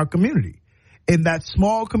brokers in our community. In that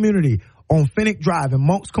small community on Finnick Drive in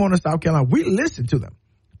Moncks Corner, South Carolina, we listened to them.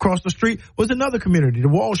 Across the street was another community, the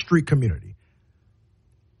Wall Street community.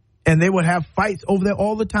 And they would have fights over there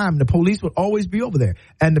all the time. The police would always be over there.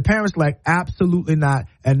 And the parents absolutely not,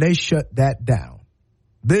 and they shut that down.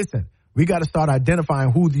 Listen. We got to start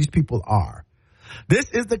identifying who these people are. This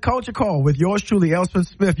is the Culture Call with yours truly, L.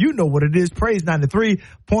 Spencer Smith. You know what it is. Praise 93.3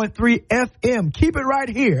 FM. Keep it right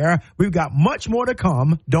here. We've got much more to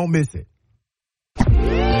come. Don't miss it. This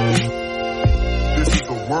is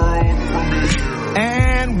the world premiere.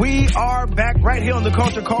 And we are back right here on the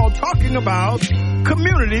Culture Call talking about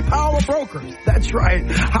community power brokers. That's right.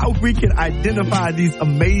 How we can identify these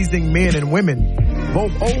amazing men and women,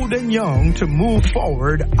 both old and young, to move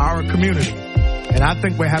forward our community. And I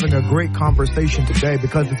think we're having a great conversation today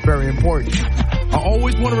because it's very important. I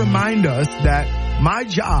always want to remind us that my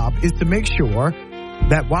job is to make sure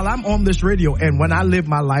that while I'm on this radio and when I live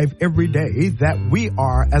my life every day, that we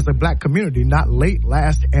are, as a black community, not late,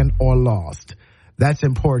 last, and or lost. That's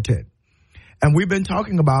important. And we've been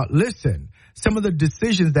talking about, some of the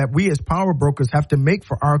decisions that we as power brokers have to make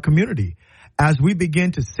for our community as we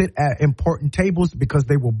begin to sit at important tables, because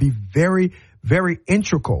they will be very, very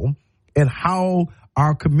integral in how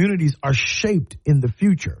our communities are shaped in the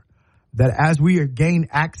future. That as we gain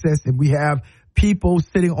access and we have people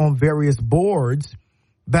sitting on various boards,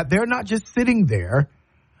 that they're not just sitting there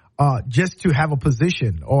just to have a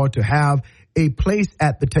position or to have a place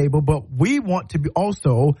at the table, but we want to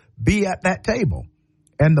also be at that table.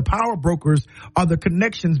 And the power brokers are the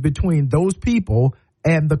connections between those people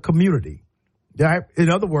and the community.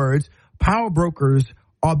 In other words, power brokers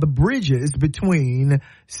are the bridges between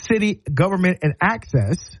city government and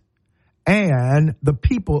access and the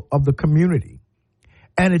people of the community.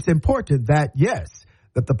 And it's important that, yes,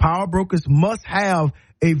 that the power brokers must have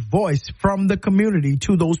a voice from the community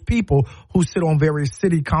to those people who sit on various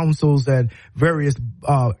city councils and various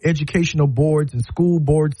educational boards and school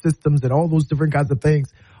board systems and all those different kinds of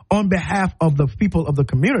things on behalf of the people of the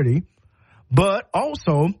community. But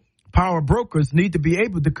also, power brokers need to be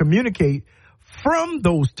able to communicate from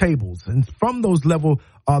those tables and from those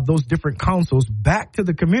those different councils back to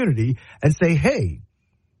the community and say, hey,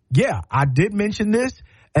 yeah, I did mention this,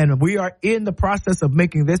 and we are in the process of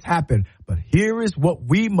making this happen. But here is what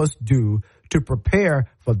we must do to prepare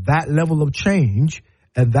for that level of change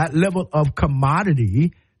and that level of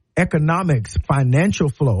commodity, economics, financial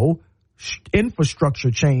flow,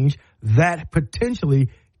 infrastructure change that potentially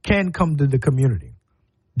can come to the community.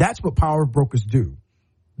 That's what power brokers do.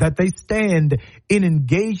 That they stand in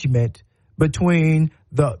engagement between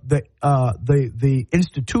the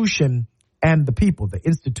institution and the people, the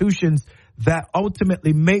institutions that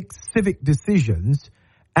ultimately make civic decisions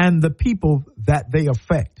and the people that they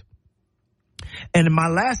affect. And in my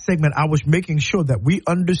last segment, I was making sure that we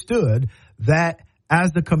understood that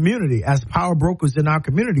as the community, as power brokers in our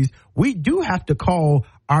communities, we do have to call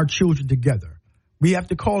our children together. We have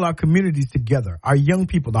to call our communities together, our young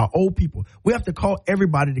people, our old people. We have to call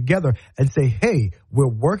everybody together and say, hey, we're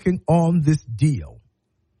working on this deal.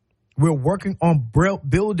 We're working on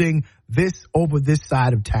building this over this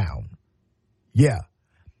side of town. Yeah.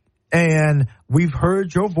 And we've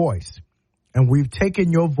heard your voice, and we've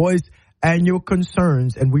taken your voice and your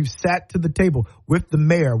concerns, and we've sat to the table with the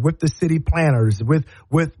mayor, with the city planners, with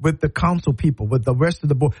the council people, with the rest of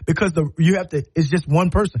the board, because it's just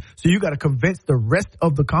one person. So you got to convince the rest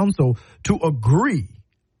of the council to agree,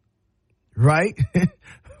 right?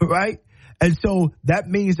 Right? And so that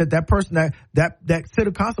means that person, that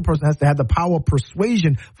city council person has to have the power of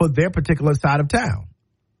persuasion for their particular side of town,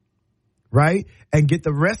 right? And get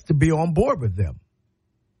the rest to be on board with them.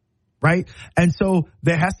 Right. And so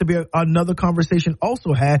there has to be another conversation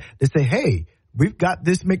also had to say, hey, we've got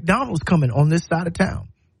this McDonald's coming on this side of town,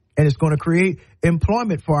 and it's going to create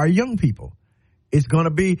employment for our young people. It's going to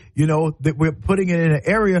be, that we're putting it in an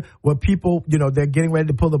area where people, they're getting ready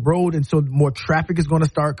to pull the road. And so more traffic is going to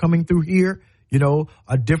start coming through here,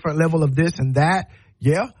 a different level of this and that.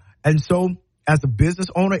 Yeah. And so as a business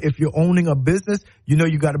owner, if you're owning a business, you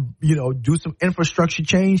got to, do some infrastructure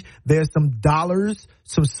change. There's some dollars,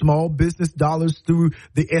 some small business dollars through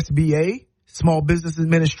the SBA, Small Business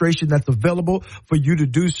Administration, that's available for you to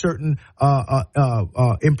do certain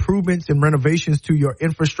improvements and renovations to your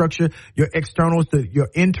infrastructure, your externals, your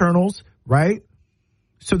internals, right?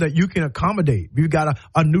 So that you can accommodate. We've got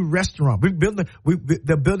a new restaurant.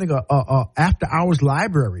 They're building a after hours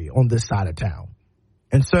library on this side of town.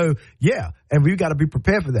 And so, yeah, and we've got to be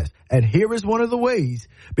prepared for this. And here is one of the ways,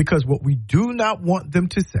 because what we do not want them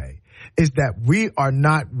to say is that we are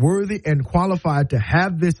not worthy and qualified to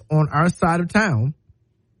have this on our side of town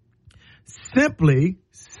simply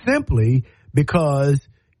because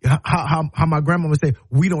how my grandma would say,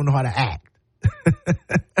 we don't know how to act.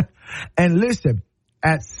 And listen,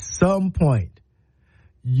 at some point,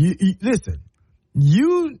 you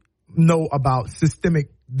know about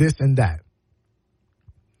systemic this and that.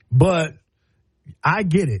 But I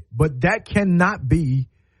get it. But that cannot be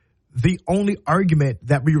the only argument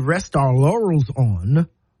that we rest our laurels on,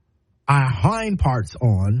 our hind parts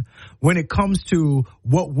on, when it comes to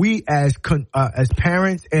what we as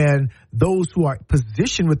parents and those who are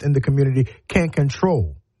positioned within the community can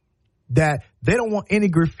control. That they don't want any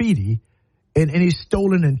graffiti and any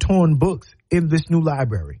stolen and torn books in this new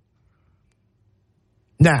library.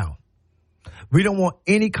 Now, we don't want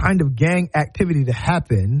any kind of gang activity to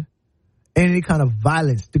happen, any kind of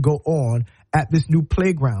violence to go on at this new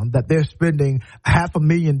playground that they're spending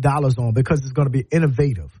 $500,000 on because it's going to be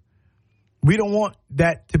innovative. We don't want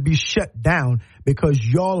that to be shut down because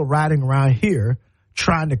y'all are riding around here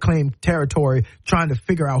trying to claim territory, trying to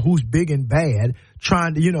figure out who's big and bad,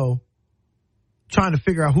 trying to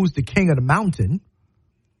figure out who's the king of the mountain.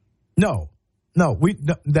 No,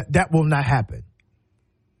 that will not happen.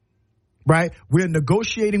 Right? We're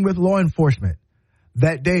negotiating with law enforcement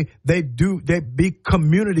that they be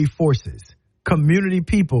community forces, community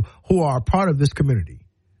people who are a part of this community.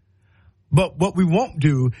 But what we won't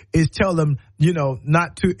do is tell them,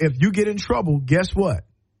 not to, if you get in trouble, guess what?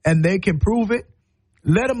 And they can prove it,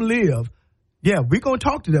 let them live. Yeah, we're going to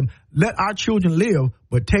talk to them. Let our children live,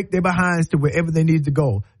 but take their behinds to wherever they need to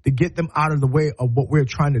go to get them out of the way of what we're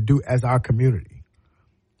trying to do as our community.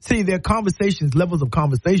 See, there are conversations, levels of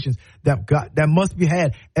conversations that must be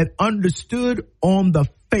had and understood on the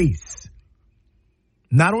face,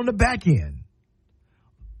 not on the back end.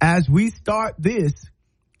 As we start this,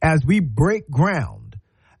 as we break ground,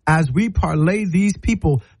 as we parlay these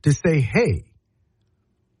people to say, hey,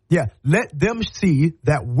 yeah, let them see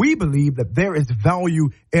that we believe that there is value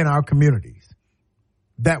in our communities,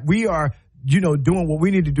 that we are, doing what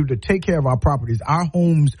we need to do to take care of our properties. Our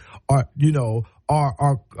homes are,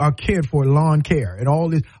 are cared for, lawn care and all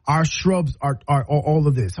this. Our shrubs are all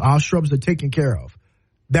of this. Our shrubs are taken care of,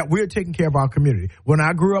 that we're taking care of our community. When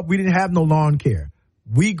I grew up, we didn't have no lawn care.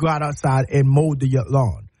 We got outside and mowed the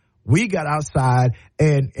lawn. We got outside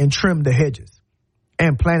and trimmed the hedges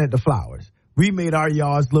and planted the flowers. We made our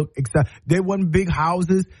yards look exciting. They wasn't big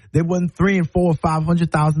houses. They wasn't $300,000 and $400,000 or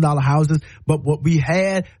 $500,000 houses. But what we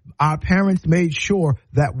had, our parents made sure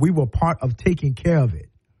that we were part of taking care of it.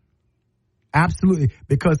 Absolutely,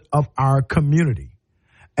 because of our community.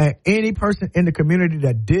 And any person in the community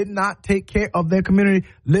that did not take care of their community,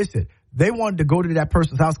 listen, they wanted to go to that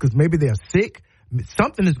person's house because maybe they're sick.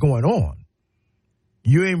 Something is going on.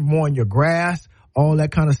 You ain't mowing your grass, all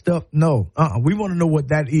that kind of stuff. No, we want to know what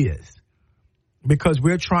that is, because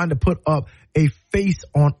we're trying to put up a face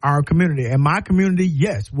on our community. And my community,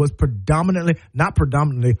 yes, was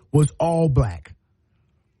was all black.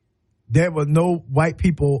 There were no white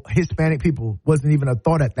people, Hispanic people, wasn't even a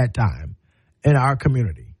thought at that time in our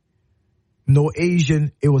community. No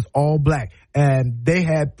Asian, it was all black. And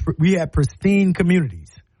we had pristine communities.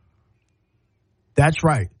 That's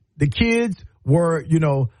right. The kids were,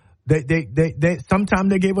 they sometimes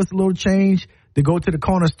they gave us a little change to go to the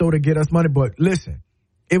corner store to get us money. But listen,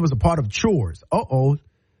 it was a part of chores.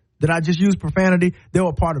 Did I just use profanity? They were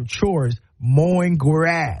a part of chores, mowing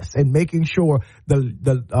grass and making sure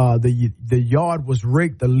the yard was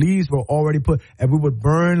raked, the leaves were already put, and we would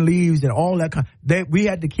burn leaves and all that we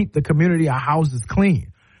had to keep the community, our houses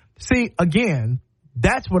clean. See, again,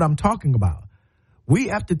 that's what I'm talking about. We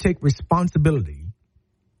have to take responsibility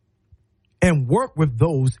and work with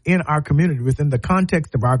those in our community, within the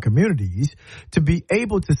context of our communities, to be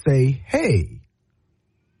able to say, hey,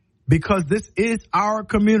 because this is our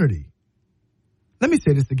community. Let me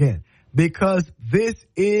say this again. Because this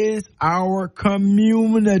is our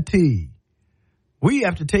community. We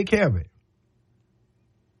have to take care of it.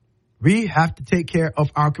 We have to take care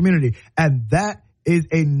of our community. And that is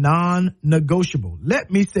a non-negotiable. Let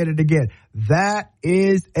me say it again. That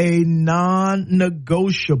is a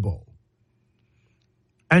non-negotiable.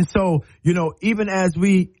 And so, even as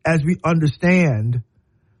we understand,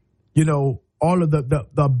 all of the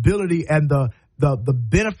ability and the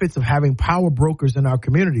benefits of having power brokers in our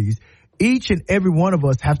communities, each and every one of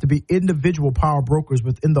us have to be individual power brokers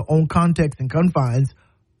within the own context and confines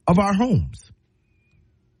of our homes.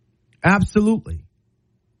 Absolutely.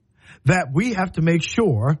 That we have to make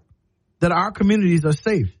sure that our communities are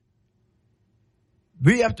safe.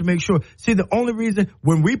 We have to make sure. See, the only reason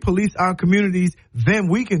when we police our communities, then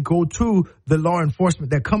we can go to the law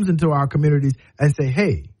enforcement that comes into our communities and say,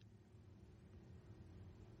 hey,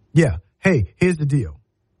 here's the deal.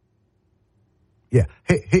 Yeah,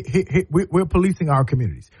 hey, we're policing our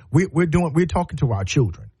communities. We're talking to our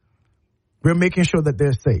children. We're making sure that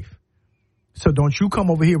they're safe. So don't you come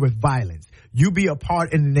over here with violence. You be a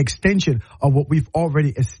part and an extension of what we've already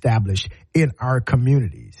established in our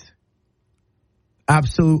communities.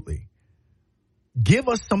 Absolutely. Give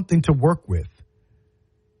us something to work with,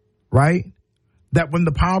 right? That when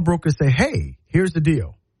the power brokers say, hey, here's the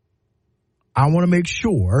deal. I want to make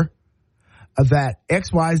sure that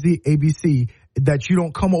XYZ ABC, that you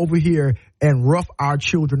don't come over here and rough our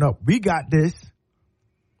children up. We got this.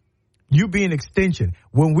 You be an extension.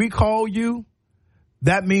 When we call you,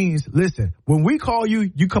 that means, listen, when we call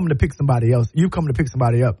you, you come to pick somebody else. You come to pick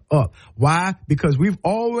somebody up. Why? Because we've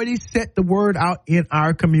already set the word out in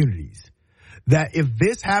our communities that if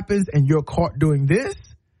this happens and you're caught doing this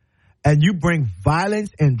and you bring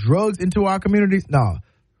violence and drugs into our communities, no.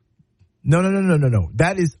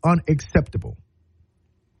 That is unacceptable.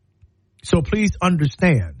 So please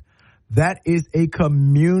understand, that is a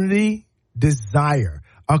community desire,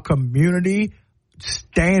 a community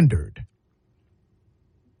standard.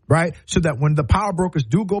 Right? So that when the power brokers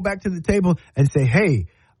do go back to the table and say, hey,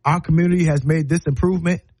 our community has made this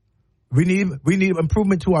improvement. We need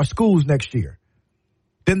improvement to our schools next year.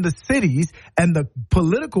 Then the cities and the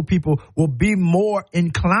political people will be more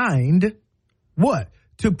inclined, what?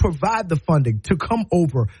 To provide the funding, to come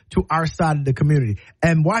over to our side of the community.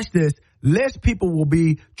 And watch this. Less people will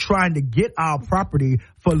be trying to get our property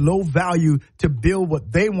for low value to build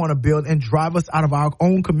what they want to build and drive us out of our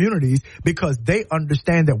own communities, because they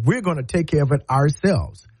understand that we're going to take care of it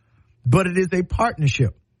ourselves. But it is a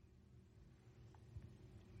partnership.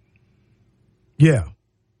 Yeah.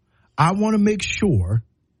 I want to make sure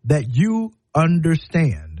that you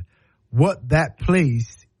understand what that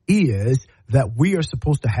place is that we are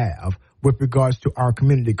supposed to have with regards to our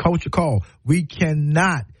community culture call. We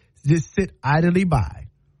cannot just sit idly by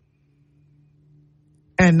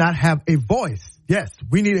and not have a voice. Yes,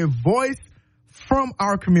 we need a voice from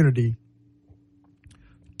our community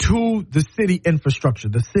to the city infrastructure,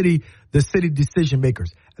 the city decision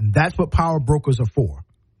makers. And that's what power brokers are for.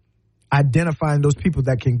 Identifying those people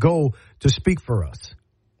that can go to speak for us.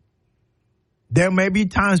 There may be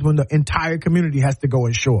times when the entire community has to go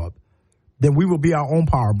and show up. Then we will be our own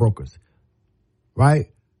power brokers, right?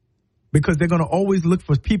 Because they're going to always look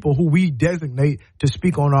for people who we designate to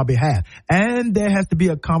speak on our behalf. And there has to be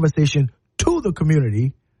a conversation to the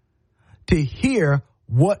community to hear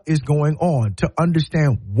what is going on, to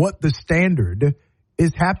understand what the standard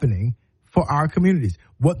is happening for our communities,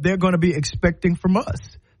 what they're going to be expecting from us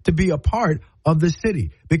to be a part of the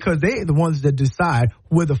city, because they're the ones that decide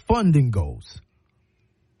where the funding goes.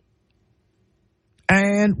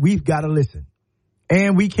 And we've got to listen.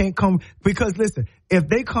 And we can't come, because listen, if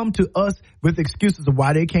they come to us with excuses of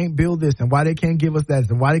why they can't build this and why they can't give us that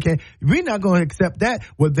and why they can't, we're not going to accept that.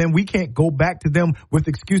 Well, then we can't go back to them with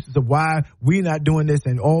excuses of why we're not doing this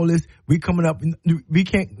and all this. We coming up, we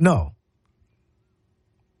can't, no.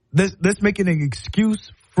 Let's make it an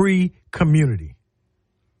excuse-free community.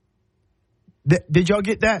 Did y'all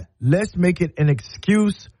get that? Let's make it an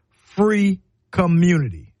excuse-free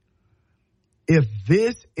community. If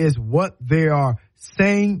this is what they are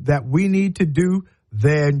saying that we need to do,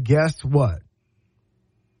 then guess what?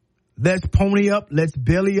 Let's pony up, let's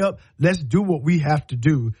belly up, let's do what we have to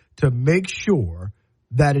do to make sure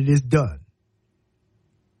that it is done.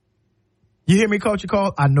 You hear me, Culture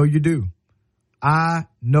Call? I know you do. I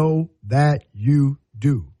know that you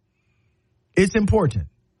do. It's important.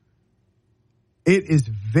 It is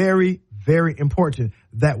very, very important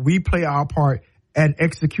that we play our part and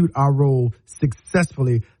execute our role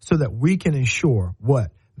successfully so that we can ensure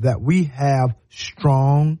what? That we have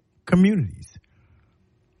strong communities.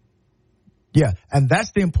 Yeah, and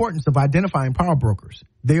that's the importance of identifying power brokers.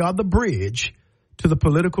 They are the bridge to the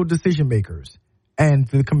political decision makers and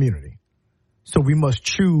to the community. So we must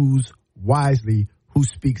choose wisely who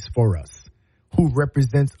speaks for us, who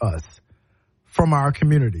represents us from our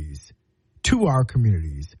communities to our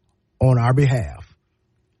communities on our behalf.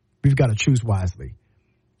 We've got to choose wisely.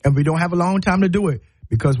 And we don't have a long time to do it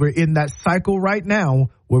because we're in that cycle right now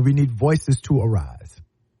where we need voices to arise.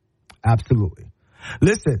 Absolutely.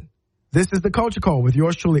 Listen, this is the Culture Call with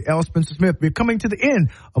yours truly, L. Spencer Smith. We're coming to the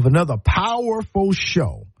end of another powerful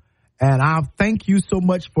show. And I thank you so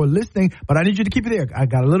much for listening, but I need you to keep it there. I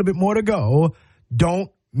got a little bit more to go.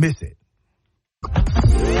 Don't miss it.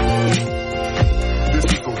 This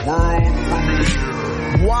is the world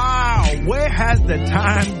premiere. Wow, where has the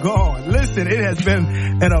time gone? Listen, it has been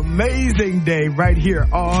an amazing day right here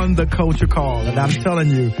on the Culture Call. And I'm telling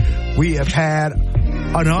you, we have had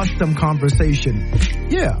an awesome conversation.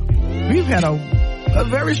 Yeah, we've had a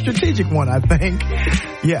very strategic one, I think.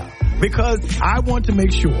 Yeah, because I want to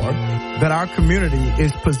make sure that our community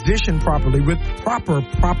is positioned properly with proper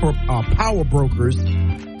power brokers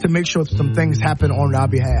to make sure some things happen on our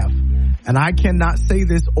behalf. And I cannot say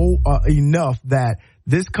this enough that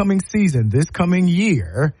this coming season, this coming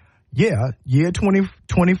year, year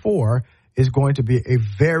 2024 is going to be a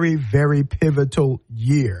very, very pivotal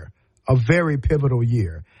year, a very pivotal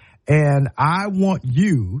year. And I want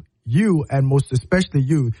you and most especially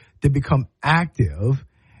you to become active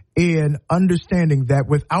in understanding that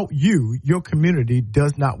without you, your community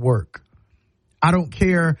does not work. I don't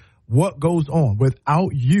care what goes on.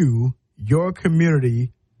 Without you, your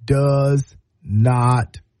community does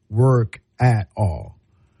not work at all.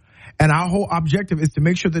 And our whole objective is to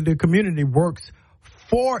make sure that the community works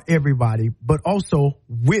for everybody, but also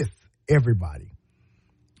with everybody.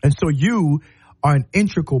 And so you are an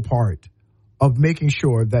integral part of making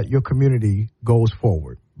sure that your community goes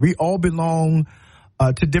forward. We all belong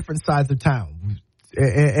to different sides of town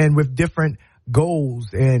and with different goals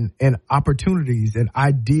and opportunities and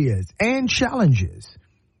ideas and challenges.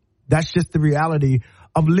 That's just the reality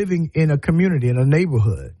of living in a community, in a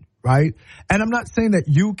neighborhood, right? And I'm not saying that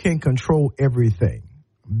you can control everything.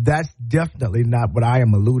 That's definitely not what I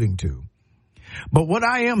am alluding to. But what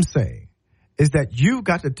I am saying is that you've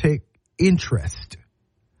got to take interest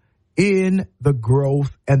in the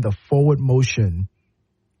growth and the forward motion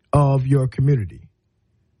of your community.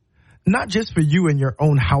 Not just for you and your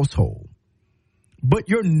own household, but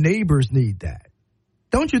your neighbors need that.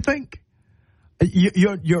 Don't you think?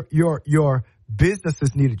 Your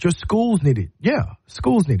businesses need it. Your schools need it. Yeah,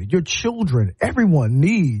 schools need it. Your children, everyone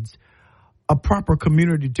needs a proper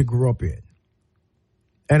community to grow up in.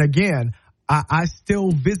 And again, I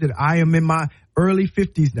still visit. I am in my early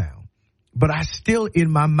 50s now, but I still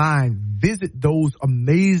in my mind visit those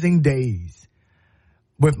amazing days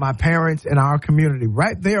with my parents and our community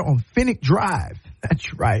right there on Finnick Drive.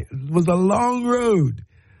 That's right. It was a long road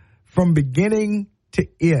from beginning to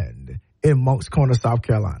end in Moncks Corner, South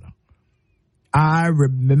Carolina. I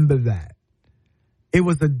remember that. It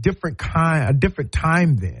was a different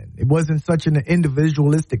time then. It wasn't such an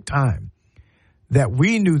individualistic time that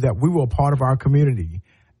we knew that we were a part of our community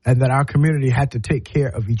and that our community had to take care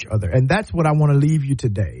of each other. And that's what I want to leave you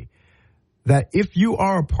today, that if you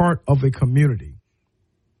are a part of a community,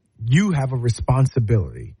 you have a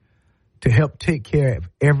responsibility to help take care of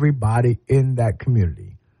everybody in that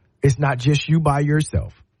community. It's not just you by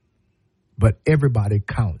yourself, but everybody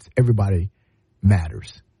counts. Everybody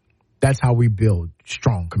matters. That's how we build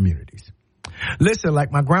strong communities. Listen,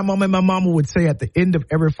 like my grandmama and my mama would say at the end of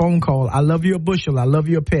every phone call, I love you a bushel, I love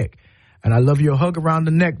you a peck, and I love you a hug around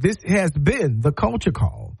the neck. This has been the Culture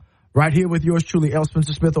Call. Right here with yours truly, L.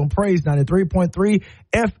 Spencer Smith on Praise 93.3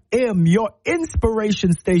 FM, your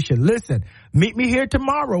inspiration station. Listen, meet me here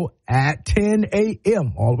tomorrow at 10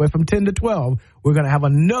 a.m., all the way from 10 to 12. We're going to have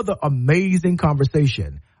another amazing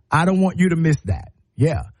conversation. I don't want you to miss that.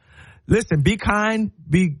 Yeah. Listen, be kind,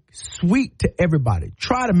 be sweet to everybody.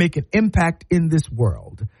 Try to make an impact in this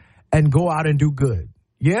world and go out and do good.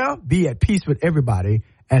 Yeah? Be at peace with everybody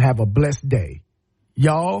and have a blessed day.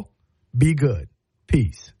 Y'all, be good.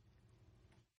 Peace.